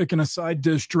first pick in a side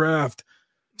dish draft.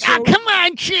 So, come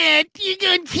on, Trent. You're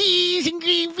going peas and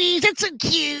green beans. That's so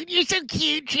cute. You're so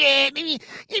cute, Trent. I mean,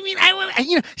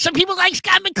 some people like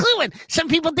Scott McLuhan. Some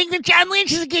people think that John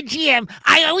Lynch is a good GM.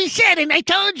 I always said, and I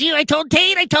told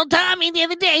Tate, I told Tommy the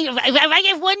other day, if I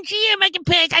get one GM I can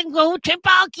pick, I can go with Trent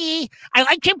Baalke. I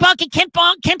like Trent Baalke. Kent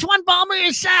Juan Ballmer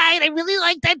aside. I really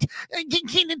like that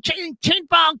Trent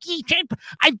Baalke.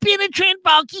 I've been a Trent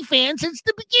Baalke fan since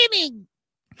the beginning.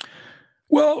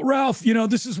 Well, Ralph,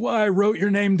 this is why I wrote your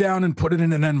name down and put it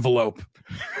in an envelope.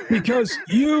 Because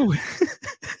you...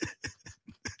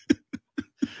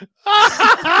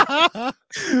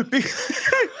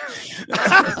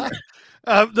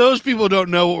 Those people don't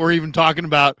know what we're even talking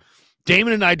about.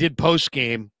 Damon and I did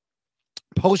post-draft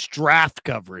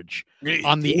coverage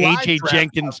on the AJ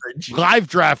Jenkins live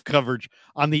draft coverage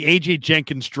on the AJ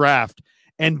Jenkins draft.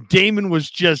 And Damon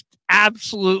was just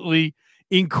absolutely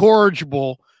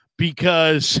incorrigible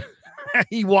because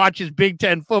he watches Big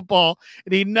Ten football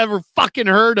and he never fucking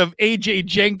heard of AJ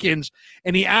Jenkins.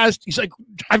 And he's like,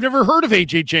 I've never heard of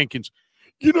AJ Jenkins.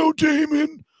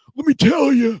 Damon, let me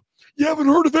tell you, you haven't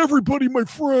heard of everybody, my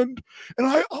friend. And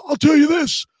I'll tell you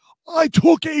this. I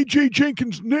took AJ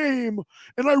Jenkins' name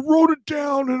and I wrote it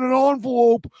down in an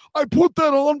envelope. I put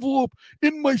that envelope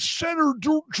in my center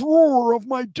drawer of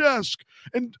my desk.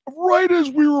 And right as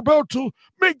we were about to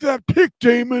make that pick,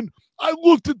 Damon, I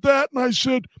looked at that and I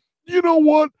said, you know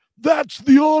what? That's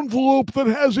the envelope that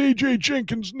has AJ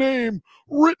Jenkins' name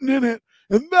written in it.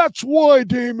 And that's why,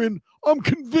 Damon, I'm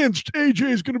convinced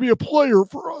AJ is going to be a player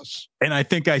for us. And I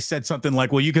think I said something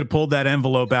like, well, you could have pulled that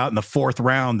envelope out in the fourth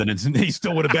round and he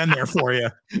still would have been there for you.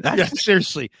 Yeah,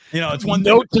 seriously. It's one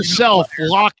note to self,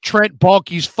 lock Trent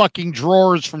Baalke's fucking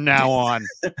drawers from now on.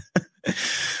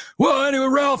 Well, anyway,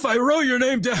 Ralph, I wrote your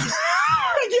name down.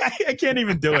 I can't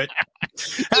even do it.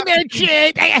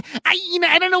 Trent, I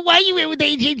don't know why you went with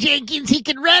AJ Jenkins. He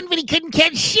could run, but he couldn't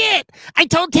catch shit. I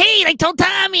told Tate, I told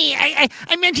Tommy, I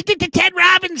mentioned it to Ted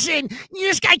Robinson.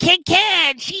 This guy can't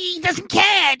catch. He doesn't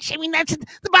catch. I mean, that's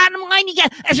the bottom line. You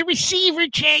got as a receiver,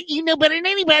 Trent, you know better than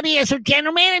anybody as a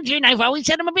general manager, and I've always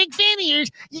said I'm a big fan of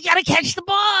yours. You got to catch the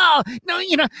ball. No,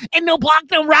 and no block,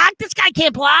 no rock. This guy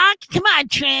can't block. Come on,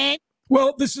 Trent.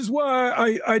 Well, this is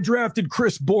why I drafted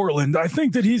Chris Borland. I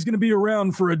think that he's going to be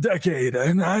around for a decade.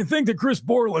 And I think that Chris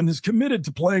Borland is committed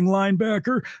to playing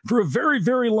linebacker for a very,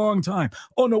 very long time.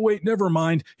 Oh, no, wait, never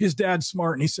mind. His dad's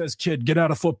smart, and he says, kid, get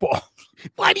out of football.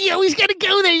 Why do you always got to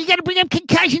go there? You got to bring up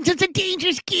concussions. It's a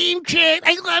dangerous game, Trent.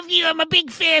 I love you. I'm a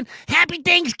big fan. Happy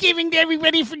Thanksgiving to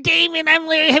everybody for Damon. I'm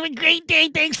Larry. Have a great day.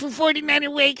 Thanks for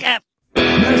 49er Wake Up.